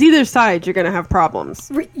well, because either side you're going to have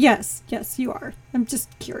problems. Yes, you are. I'm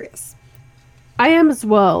just curious. I am as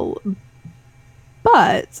well.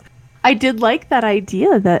 But I did like that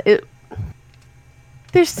idea that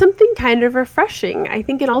there's something kind of refreshing, I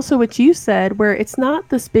think, and also what you said, where it's not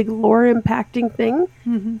this big lore impacting thing.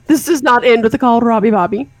 Mm-hmm. This does not end with the call to Robbie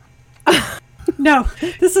Bobby. No,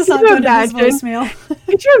 this is not going to his voicemail.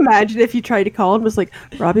 Could you imagine if you tried to call and was like,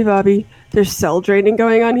 Robbie Bobby, there's cell draining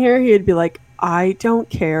going on here? He'd be like, I don't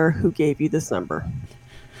care who gave you this number.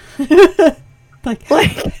 like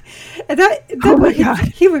that oh my God.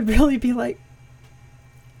 He would really be like,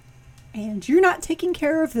 and you're not taking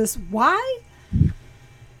care of this. Why?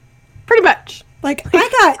 Pretty much. Like,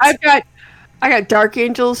 I got Dark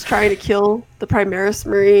Angels trying to kill the Primaris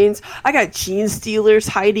Marines. I got Gene Stealers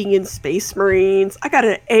hiding in Space Marines. I got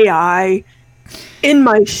an AI in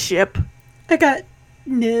my ship. I got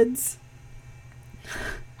NIDS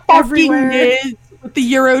everywhere. NIDS with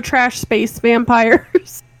the Eurotrash space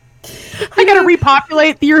vampires. I gotta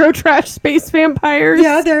repopulate the Eurotrash space vampires.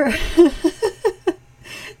 Yeah, there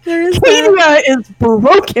is Cadia is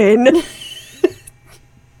broken.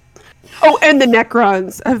 Oh, and the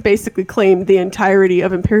Necrons have basically claimed the entirety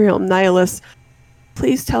of Imperial Nihilus.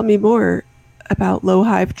 Please tell me more about Low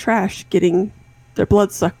Hive Trash getting their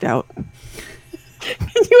blood sucked out.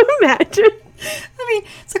 Can you imagine? I mean,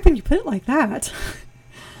 it's like when you put it like that.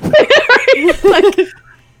 Like,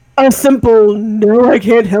 a simple, no, I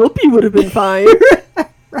can't help you would have been fine.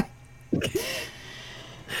 Right.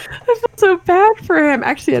 I feel so bad for him.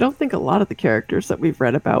 Actually, I don't think a lot of the characters that we've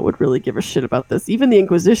read about would really give a shit about this. Even the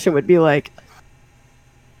Inquisition would be like,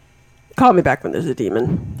 call me back when there's a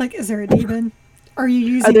demon. Like, is there a demon? Are you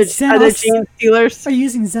using Xenos? Are there Gene Stealers? Are you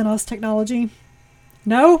using Xenos technology?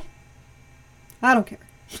 No? I don't care.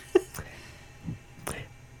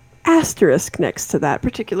 Asterisk next to that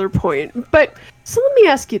particular point. But, so let me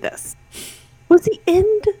ask you this. Was the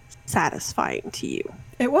end satisfying to you?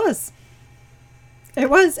 It was. It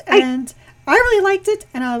was, and I really liked it,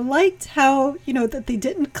 and I liked how, that they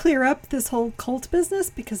didn't clear up this whole cult business,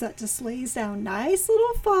 because that just lays down nice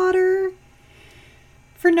little fodder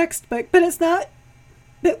for next book. But it's not,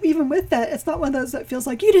 but even with that, it's not one of those that feels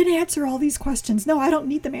like, you didn't answer all these questions. No, I don't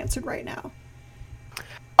need them answered right now.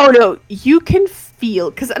 Oh, no, you can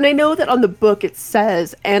feel, and I know that on the book it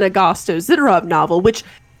says Anna Gosto Zidorov novel, which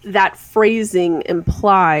that phrasing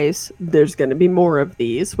implies there's going to be more of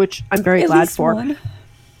these, which I'm very glad for.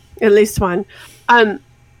 At least one. But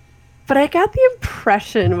I got the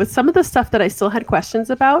impression with some of the stuff that I still had questions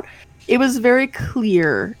about, it was very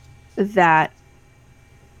clear that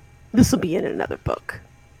this will be in another book.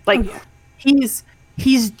 Like, he was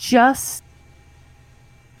just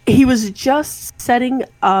setting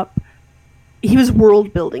up, he was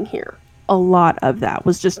world building here. A lot of that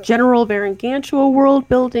was just general Varen Gantua world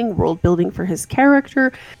building for his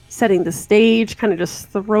character, setting the stage, kind of just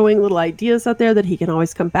throwing little ideas out there that he can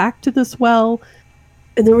always come back to this well.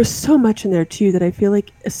 And there was so much in there too that I feel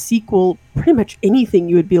like a sequel, pretty much anything,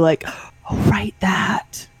 you would be like, oh, write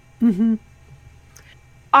that. Mm-hmm.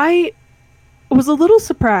 I was a little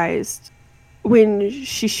surprised when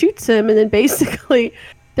she shoots him, and then basically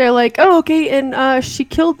they're like, oh, okay, and she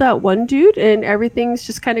killed that one dude, and everything's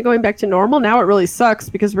just kind of going back to normal. Now it really sucks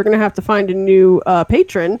because we're going to have to find a new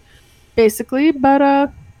patron, basically. But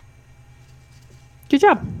good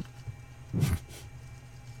job.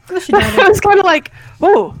 Well, she died I was kind of like,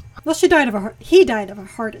 whoa. Well, he died of a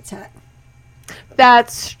heart attack.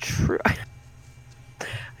 That's true.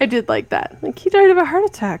 I did like that. Like, he died of a heart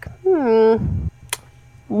attack.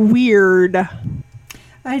 Weird.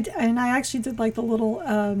 I actually did like the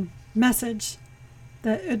little message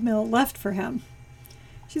that Udmil left for him.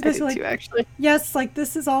 She's basically too, actually. Yes, like,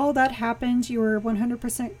 this is all that happened. You were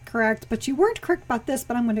 100% correct, but you weren't correct about this,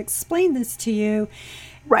 but I'm going to explain this to you.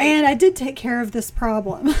 Right. And I did take care of this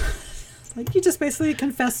problem. Like, you just basically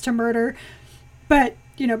confessed to murder. But,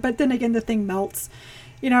 but then again, the thing melts.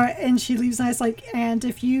 And she leaves nice, like, and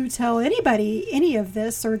if you tell anybody any of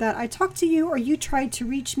this, or that I talked to you, or you tried to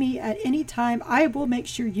reach me at any time, I will make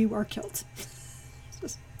sure you are killed.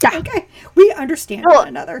 Yeah. Okay. We understand one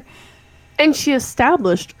another. And she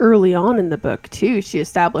established early on in the book, too, she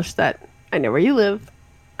established that I know where you live.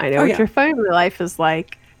 I know what your family life is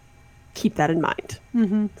like. Keep that in mind.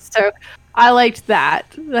 Mm-hmm. So I liked that.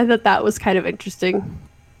 I thought that was kind of interesting.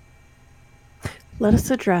 Let us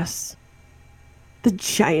address the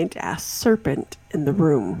giant-ass serpent in the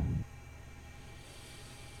room.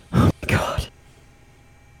 Oh my god.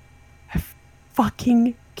 I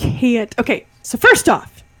fucking can't. Okay, so first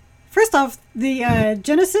off, the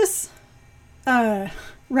Genesis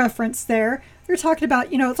reference there, they're talking about,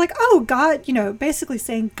 it's like, oh, God, basically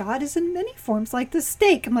saying God is in many forms, like the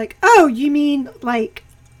snake. I'm like, oh, you mean like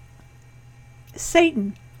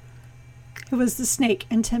Satan, who was the snake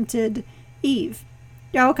and tempted Eve.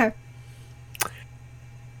 Yeah, okay.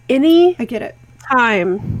 I get it.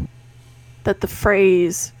 Time that the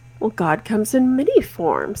phrase, well, God comes in many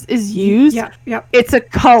forms, is used, it's a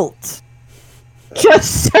cult.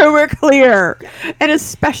 Just so we're clear. And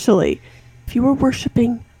especially if you were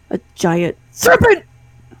worshiping a giant serpent.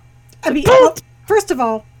 I mean, well, first of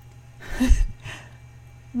all,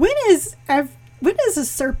 when is a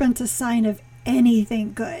serpent a sign of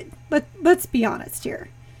anything good? Let's be honest here.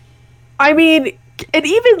 I mean, and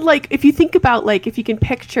even, like, if you think about, like, if you can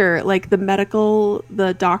picture, like,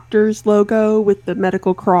 the doctor's logo with the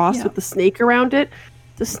medical cross with the snake around it,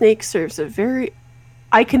 the snake serves a very,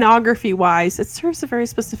 iconography-wise, it serves a very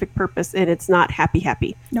specific purpose, and it's not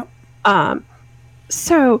happy. No.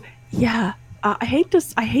 So, yeah, I hate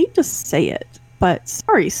to say it, but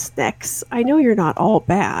sorry, Snacks. I know you're not all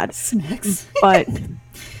bad. Snacks. But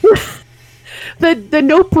the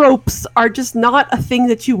nope ropes are just not a thing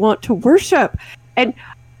that you want to worship. And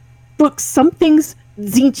look, something's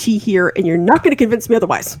Zinchi here, and you're not going to convince me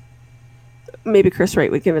otherwise. Maybe Chris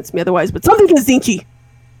Wright would convince me otherwise, but something is Zinchi.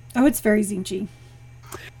 Oh, it's very Zinchi.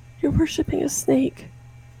 You're worshipping a snake.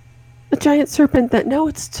 A giant serpent that, no,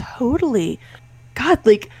 it's totally... God,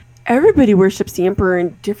 like, everybody worships the Emperor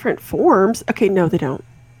in different forms. Okay, no, they don't.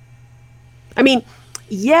 I mean,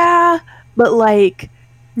 yeah, but, like...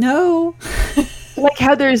 No. Like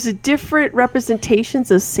how there's different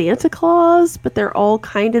representations of Santa Claus, but they're all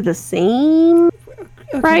kind of the same,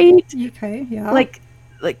 right? Okay, yeah. Like,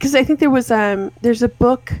 because I think there's a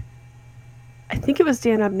book, I think it was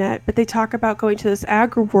Dan Abnett, but they talk about going to this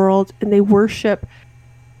agri world and they worship.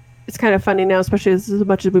 It's kind of funny now, especially as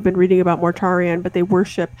much as we've been reading about Mortarion, but they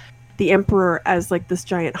worship the Emperor as like this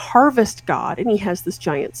giant harvest god, and he has this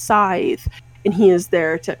giant scythe, and he is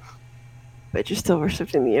there to. But you're still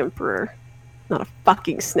worshiping the Emperor. Not a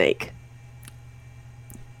fucking snake.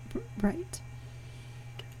 Right.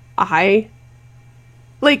 I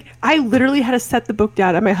literally had to set the book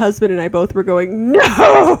down, and my husband and I both were going,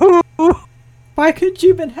 no! Why couldn't you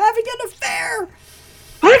have been having an affair?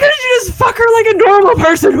 Why couldn't you just fuck her like a normal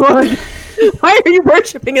person would? Why are you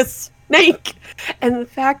worshipping a snake? And the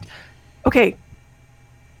fact, okay,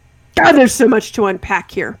 God, there's so much to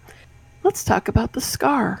unpack here. Let's talk about the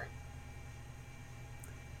scar.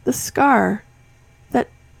 The scar that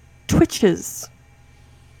twitches.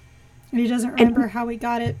 And he doesn't remember how he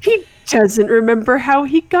got it. He doesn't remember how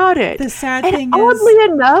he got it. The sad and thing oddly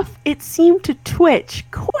is... enough, it seemed to twitch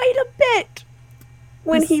quite a bit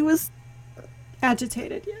when he was...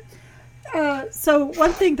 agitated, yeah. So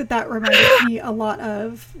one thing that reminded me a lot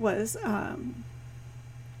of was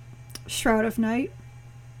Shroud of Night.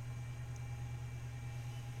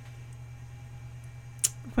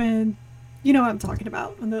 When... You know what I'm talking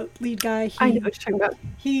about. When the lead guy, I know what you're talking about.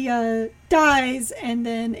 He dies, and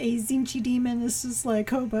then a Zinchi demon is just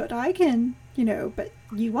like, oh, but I can, but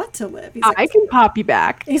you want to live. He's I like, can pop you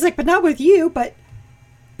back. He's like, but not with you, but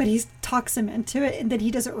he talks him into it, and then he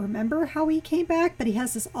doesn't remember how he came back, but he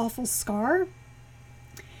has this awful scar.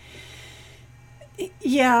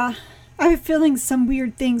 Yeah, I have a feeling some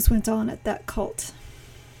weird things went on at that cult.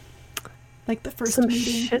 Like the first meeting.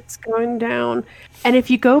 Some shit's going down. And if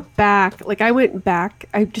you go back, like I went back,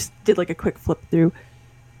 I just did like a quick flip through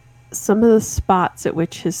some of the spots at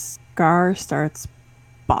which his scar starts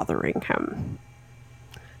bothering him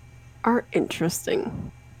are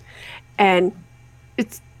interesting. And I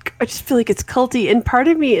just feel like it's culty. And part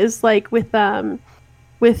of me is like with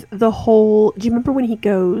the whole, do you remember when he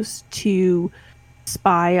goes to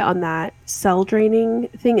spy on that cell draining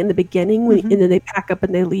thing in the beginning, when, and then they pack up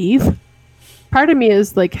and they leave. Part of me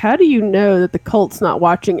is like, how do you know that the cult's not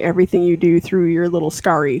watching everything you do through your little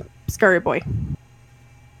scary boy?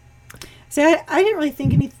 See, I didn't really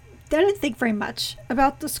think I didn't think very much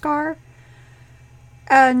about the scar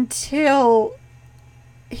until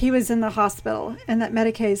he was in the hospital, and that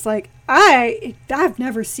Medicaid's like, I've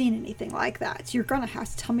never seen anything like that. You're gonna have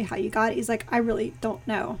to tell me how you got it. He's like, I really don't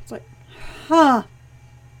know. It's like, huh.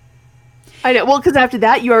 I know. Well, because after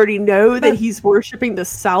that, you already know that he's worshiping the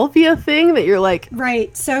salvia thing. That you're like,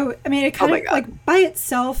 right. So I mean, it kind of like by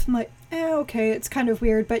itself, I'm like, okay, it's kind of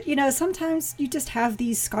weird. But sometimes you just have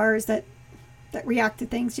these scars that react to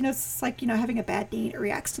things. It's like having a bad knee, it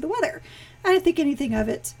reacts to the weather. I didn't think anything of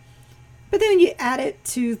it. But then when you add it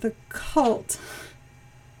to the cult.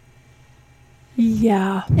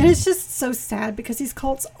 Yeah. And it's just so sad because these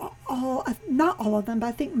cults, not all of them, but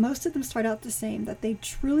I think most of them start out the same, that they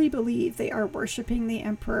truly believe they are worshiping the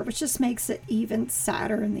emperor, which just makes it even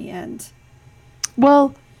sadder in the end.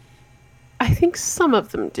 Well, I think some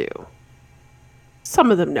of them do. Some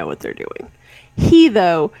of them know what they're doing. He,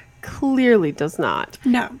 though, clearly does not.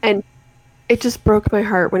 No. And it just broke my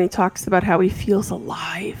heart when he talks about how he feels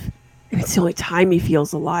alive. And it's the only time he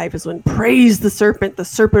feels alive is when praise the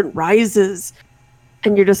serpent rises.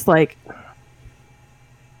 And you're just like,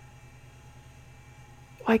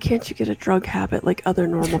 why can't you get a drug habit like other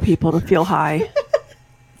normal people to feel high?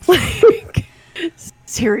 Like,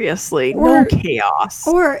 seriously, no chaos.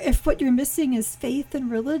 Or if what you're missing is faith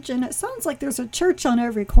and religion, it sounds like there's a church on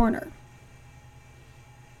every corner.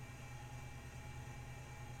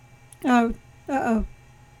 Oh, uh-oh.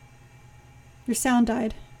 Your sound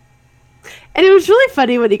died. And it was really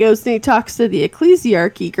funny when he goes and he talks to the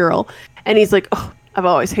ecclesiarchy girl, and he's like, oh, I've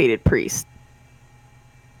always hated priests.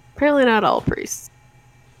 Apparently not all priests.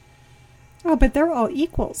 Oh, but they're all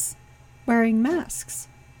equals, wearing masks.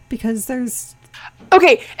 Because there's...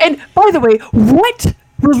 Okay, and by the way, what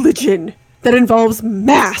religion that involves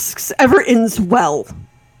masks ever ends well?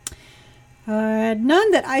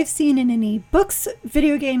 None that I've seen in any books,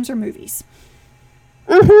 video games, or movies.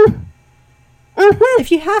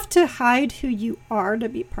 If you have to hide who you are to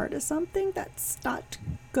be part of something, that's not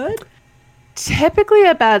good. Typically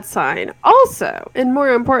a bad sign. Also, and more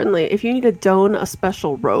importantly, if you need to don a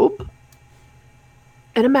special robe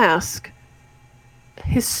and a mask,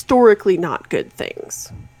 historically not good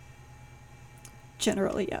things.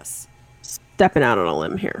 Generally, yes. Stepping out on a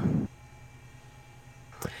limb here.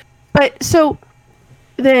 But so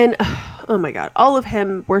then, oh my god, all of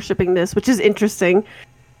him worshiping this, which is interesting.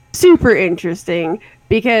 Super interesting,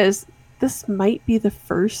 because this might be the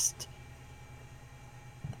first...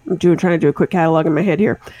 I'm trying to do a quick catalog in my head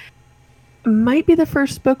here. Might be the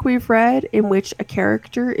first book we've read in which a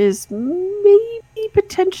character is maybe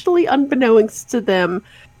potentially, unbeknownst to them,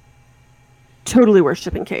 totally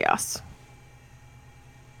worshiping chaos.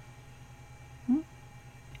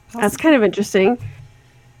 That's kind of interesting.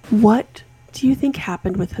 What do you think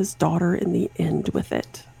happened with his daughter in the end with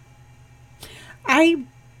it? I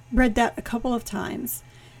read that a couple of times,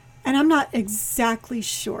 and I'm not exactly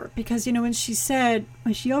sure, because when she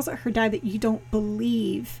yells at her dad that you don't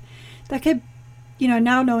believe, that could,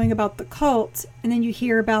 now knowing about the cult, and then you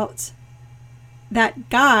hear about that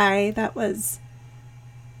guy that was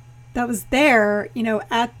there,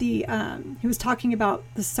 at the he was talking about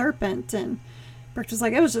the serpent, and Brick was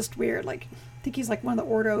like, it was just weird, like I think he's like one of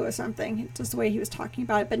the Ordo or something, just the way he was talking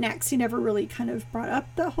about it. But Naxi never really kind of brought up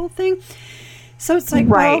the whole thing. So it's like,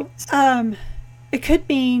 right. Well, it could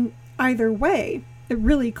mean either way. It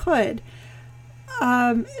really could.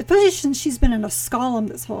 Especially since she's been in a Skolum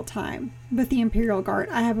this whole time with the Imperial Guard.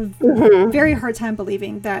 I have a very hard time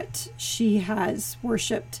believing that she has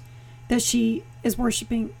worshipped, that she is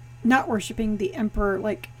not worshipping the Emperor,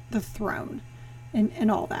 like the throne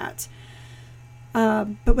and all that.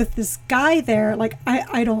 But with this guy there, like,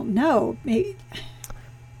 I don't know. Maybe...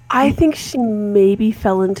 I think she maybe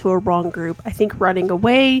fell into a wrong group. I think running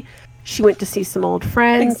away, she went to see some old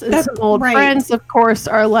friends. And some old friends, of course,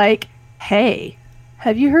 are like, hey,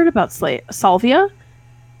 have you heard about Salvia?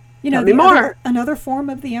 Tell me more. Another form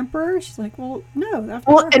of the Emperor? She's like, well, no.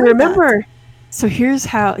 Well, and remember, so here's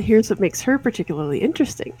what makes her particularly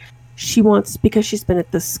interesting. She wants, because she's been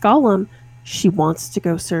at the Skolum, she wants to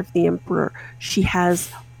go serve the Emperor. She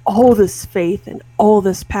has all this faith and all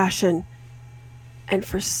this passion. And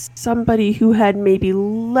for somebody who had maybe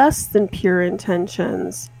less than pure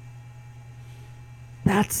intentions,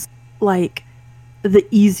 that's like the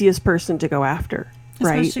easiest person to go after,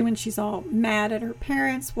 right? Especially when she's all mad at her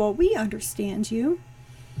parents. Well, we understand you.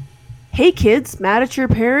 Hey, kids, mad at your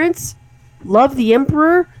parents? love the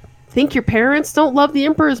Emperor? Think your parents don't love the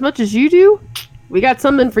Emperor as much as you do? We got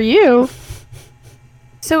something for you.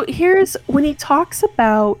 So here's when he talks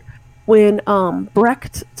about when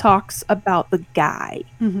Brecht talks about the guy,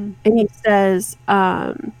 and he says,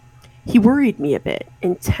 he worried me a bit,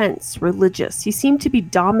 intense, religious. He seemed to be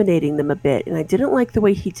dominating them a bit, and I didn't like the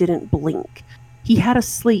way he didn't blink. He had a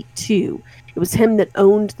slate, too. It was him that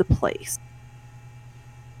owned the place.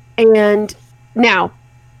 And now,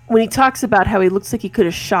 when he talks about how he looks like he could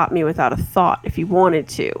have shot me without a thought if he wanted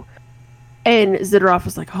to, and Zidorov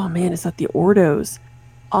was like, oh man, is that the Ordos?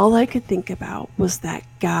 All I could think about was that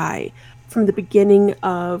guy from the beginning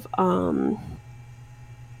of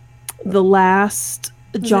the last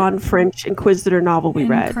John French Inquisitor novel we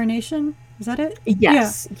read. Incarnation? Is that it?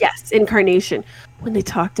 Yes, yes, Incarnation. When they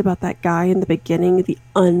talked about that guy in the beginning, the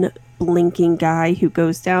unblinking guy who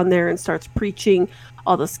goes down there and starts preaching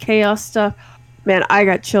all this chaos stuff. Man, I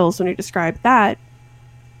got chills when he described that.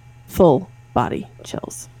 Full body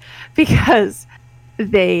chills. Because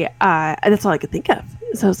that's all I could think of.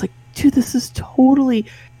 So I was like, dude, this is totally,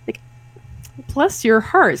 like, bless your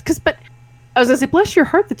heart. But I was going to say, bless your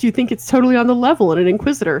heart that you think it's totally on the level in an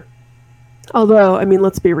Inquisitor. Although, I mean,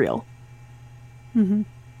 let's be real.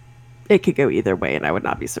 It could go either way, and I would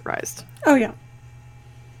not be surprised. Oh, yeah.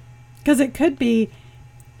 Because it could be,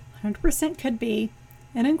 100% could be,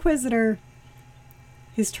 an Inquisitor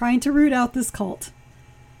who's trying to root out this cult.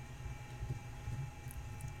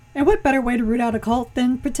 And what better way to root out a cult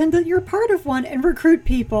than pretend that you're part of one and recruit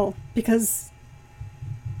people? Because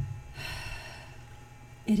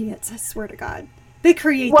idiots, I swear to God. They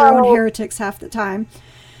create their own heretics half the time.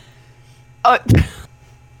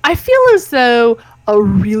 I feel as though a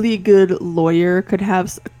really good lawyer could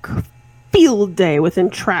have a field day with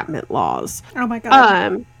entrapment laws. Oh my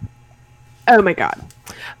God. Oh my God.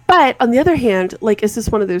 But on the other hand, like, is this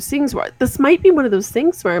one of those things where this might be one of those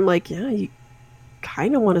things where I'm like, yeah, you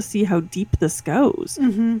kind of want to see how deep this goes.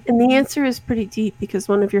 And the answer is pretty deep because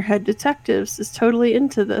one of your head detectives is totally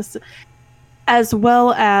into this, as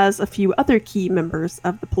well as a few other key members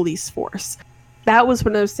of the police force. That was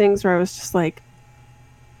one of those things where I was just like,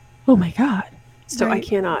 oh my God. So right. I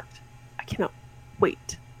cannot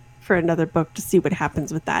wait for another book to see what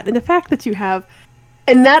happens with that. And the fact that you have,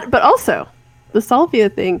 but also the Salvia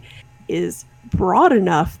thing is broad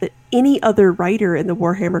enough that any other writer in the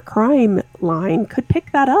Warhammer crime line could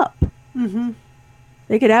pick that up.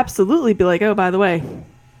 They could absolutely be like, oh, by the way,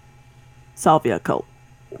 Salvia cult.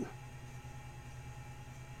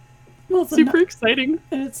 Well, super exciting.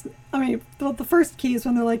 And it's, I mean, the first key is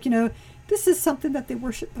when they're like, this is something that they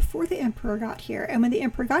worshipped before the Emperor got here. And when the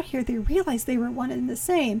Emperor got here, they realized they were one and the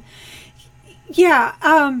same. Yeah,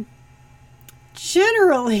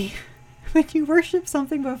 generally, when you worship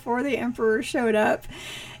something before the Emperor showed up,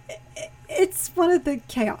 it's one of the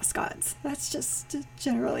Chaos Gods. That's just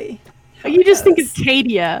generally how you just think it's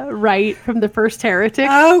Cadia, right? From the first Heretic?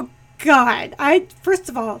 Oh, God. First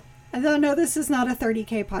of all, I don't know this is not a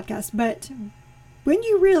 30K podcast, but when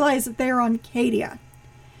you realize that they're on Cadia,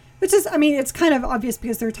 which is, I mean, it's kind of obvious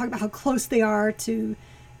because they're talking about how close they are to,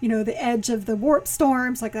 the edge of the warp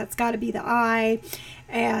storms. Like, that's got to be the eye.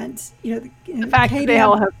 And, the fact that they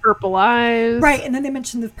all have purple eyes. Right. And then they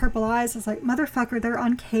mentioned the purple eyes. I was like, motherfucker, they're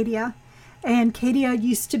on Cadia. And Cadia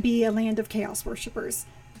used to be a land of chaos worshippers.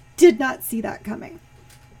 Did not see that coming.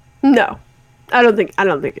 No. I don't think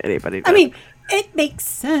anybody did. I mean, it makes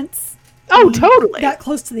sense. Oh, totally. That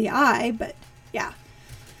close to the eye, but yeah.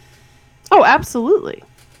 Oh, absolutely.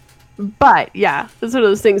 But yeah, it's one of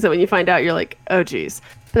those things that when you find out, you're like, oh, geez.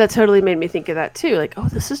 But that totally made me think of that too. Like, oh,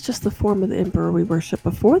 this is just the form of the Emperor we worship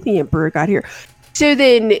before the Emperor got here. So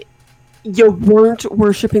then you weren't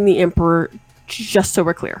worshiping the Emperor, just so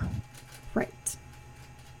we're clear. Right.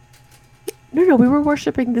 No, we were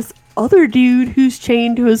worshiping this other dude who's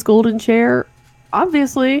chained to his golden chair,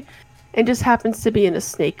 obviously, and just happens to be in a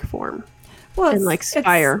snake form. Well, and like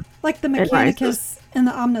Spire. It's like the Mechanicus and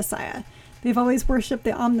the Omnissiah. They've always worshipped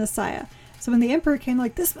the Omnissiah. So when the Emperor came,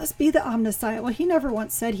 like, this must be the Omnissiah. Well, he never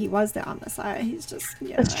once said he was the Omnissiah. He's just,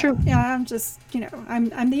 that's true. Yeah, I'm just,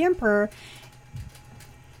 I'm the Emperor.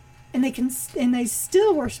 And they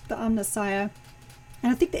still worship the Omnissiah.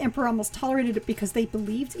 And I think the Emperor almost tolerated it because they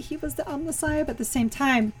believed he was the Omnissiah. But at the same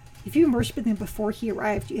time, if you worshipped him before he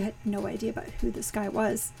arrived, you had no idea about who this guy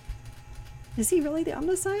was. Is he really the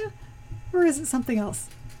Omnissiah? Or is it something else?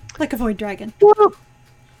 Like a Void Dragon? Well,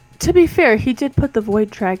 to be fair, he did put the Void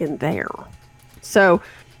Dragon there. So,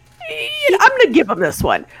 I'm going to give him this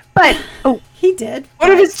one. But, he did.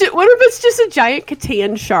 What if it's just a giant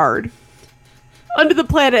Catan shard under the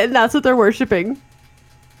planet and that's what they're worshipping?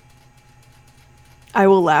 I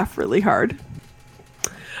will laugh really hard.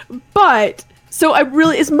 But so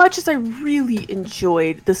as much as I really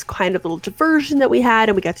enjoyed this kind of little diversion that we had,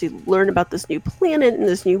 and we got to learn about this new planet and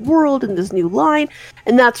this new world and this new line,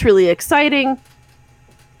 and that's really exciting.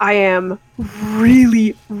 I am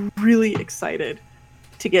really, really excited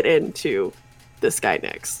to get into this guy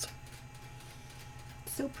next.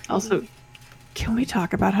 So pretty. Also, can we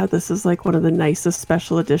talk about how this is like one of the nicest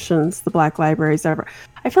special editions the Black Library's ever?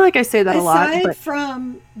 I feel like I say that a lot. Aside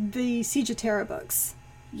from the Siege of Terra books,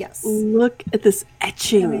 yes. Look at this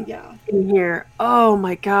etching in here. Oh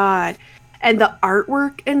my god. And the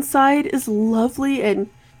artwork inside is lovely. And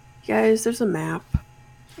guys, there's a map.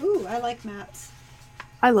 Ooh, I like maps.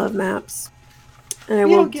 I love maps. And I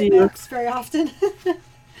we will don't get maps very often.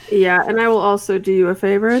 Yeah, and I will also do you a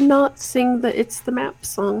favor and not sing the It's the Map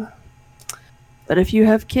song. But if you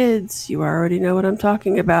have kids, you already know what I'm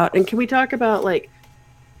talking about. And can we talk about, like,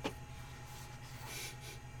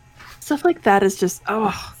 stuff like that is just,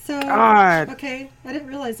 oh, so, God. Okay, I didn't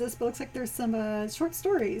realize this, but it looks like there's some short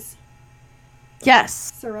stories.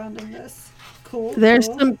 Yes. Surrounding this. Cool. There's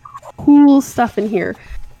some cool stuff in here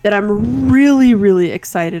that I'm really, really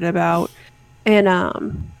excited about. And,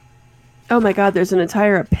 oh my God, there's an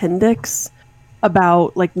entire appendix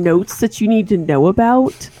about, like, notes that you need to know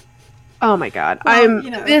about. Oh my God. Well,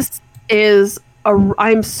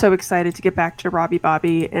 I'm so excited to get back to Robbie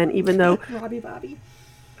Bobby. And even though Robbie Bobby,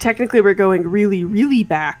 technically we're going really, really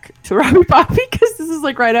back to Robbie Bobby because this is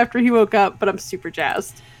like right after he woke up, but I'm super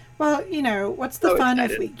jazzed. Well, what's the fun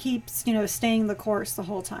if we keep, staying the course the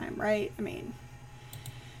whole time, right? I mean,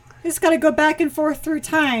 it's got to go back and forth through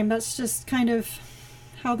time. That's just kind of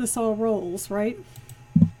how this all rolls, right?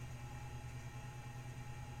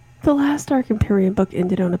 The last Dark Imperium book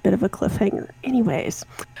ended on a bit of a cliffhanger. Anyways,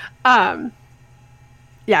 yeah,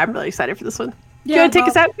 I'm really excited for this one. Yeah, you want to take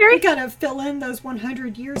us out, Carrie? We got to fill in those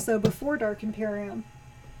 100 years, though, before Dark Imperium.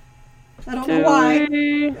 I don't know why.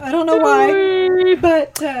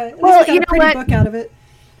 But at least we got a pretty book out of it.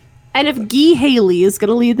 And if Guy Haley is going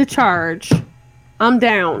to lead the charge, I'm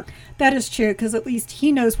down. That is true, because at least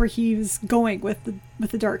he knows where he's going with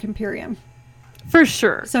the Dark Imperium. For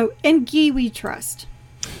sure. So, in Guy we trust.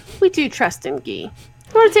 We do trust in Guy. You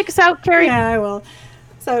want to take us out, Carrie? Yeah, I will.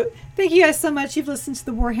 So, thank you guys so much. You've listened to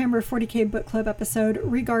the Warhammer 40k Book Club episode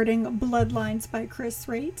regarding Bloodlines by Chris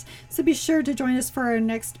Raitt. So be sure to join us for our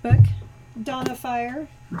next book, Dawn of Fire,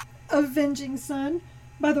 Avenging Sun,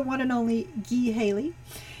 by the one and only Guy Haley.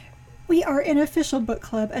 We are an official book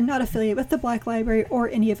club and not affiliated with the Black Library or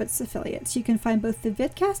any of its affiliates. You can find both the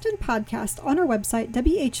vidcast and podcast on our website,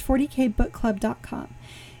 wh40kbookclub.com.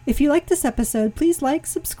 If you like this episode, please like,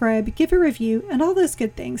 subscribe, give a review, and all those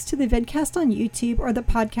good things to the vidcast on YouTube or the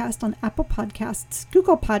podcast on Apple Podcasts,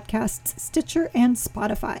 Google Podcasts, Stitcher, and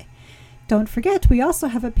Spotify. Don't forget, we also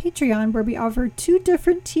have a Patreon where we offer 2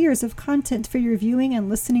 different tiers of content for your viewing and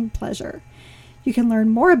listening pleasure. You can learn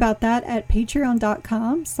more about that at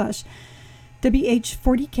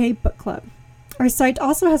patreon.com/WH40kBookClub. Our site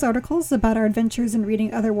also has articles about our adventures in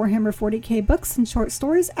reading other Warhammer 40k books and short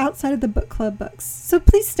stories outside of the book club books. So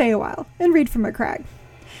please stay a while and read from a crag.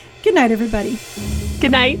 Good night, everybody.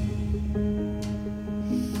 Good night.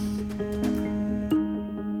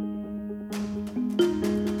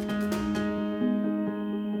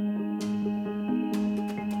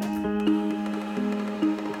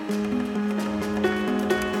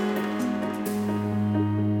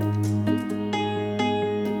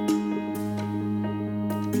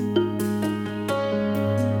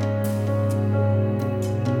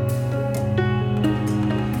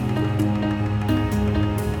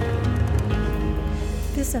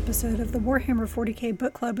 This episode of the Warhammer 40k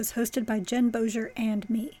Book Club is hosted by Jen Bozier and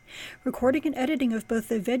me. Recording and editing of both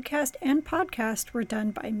the vidcast and podcast were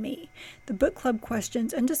done by me. The book club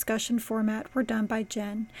questions and discussion format were done by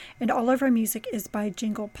Jen, and all of our music is by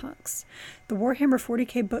Jingle Punks. The Warhammer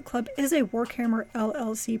 40k Book Club is a Warhammer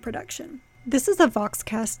LLC production. This is a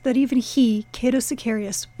Voxcast that even he, Cato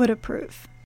Sicarius, would approve.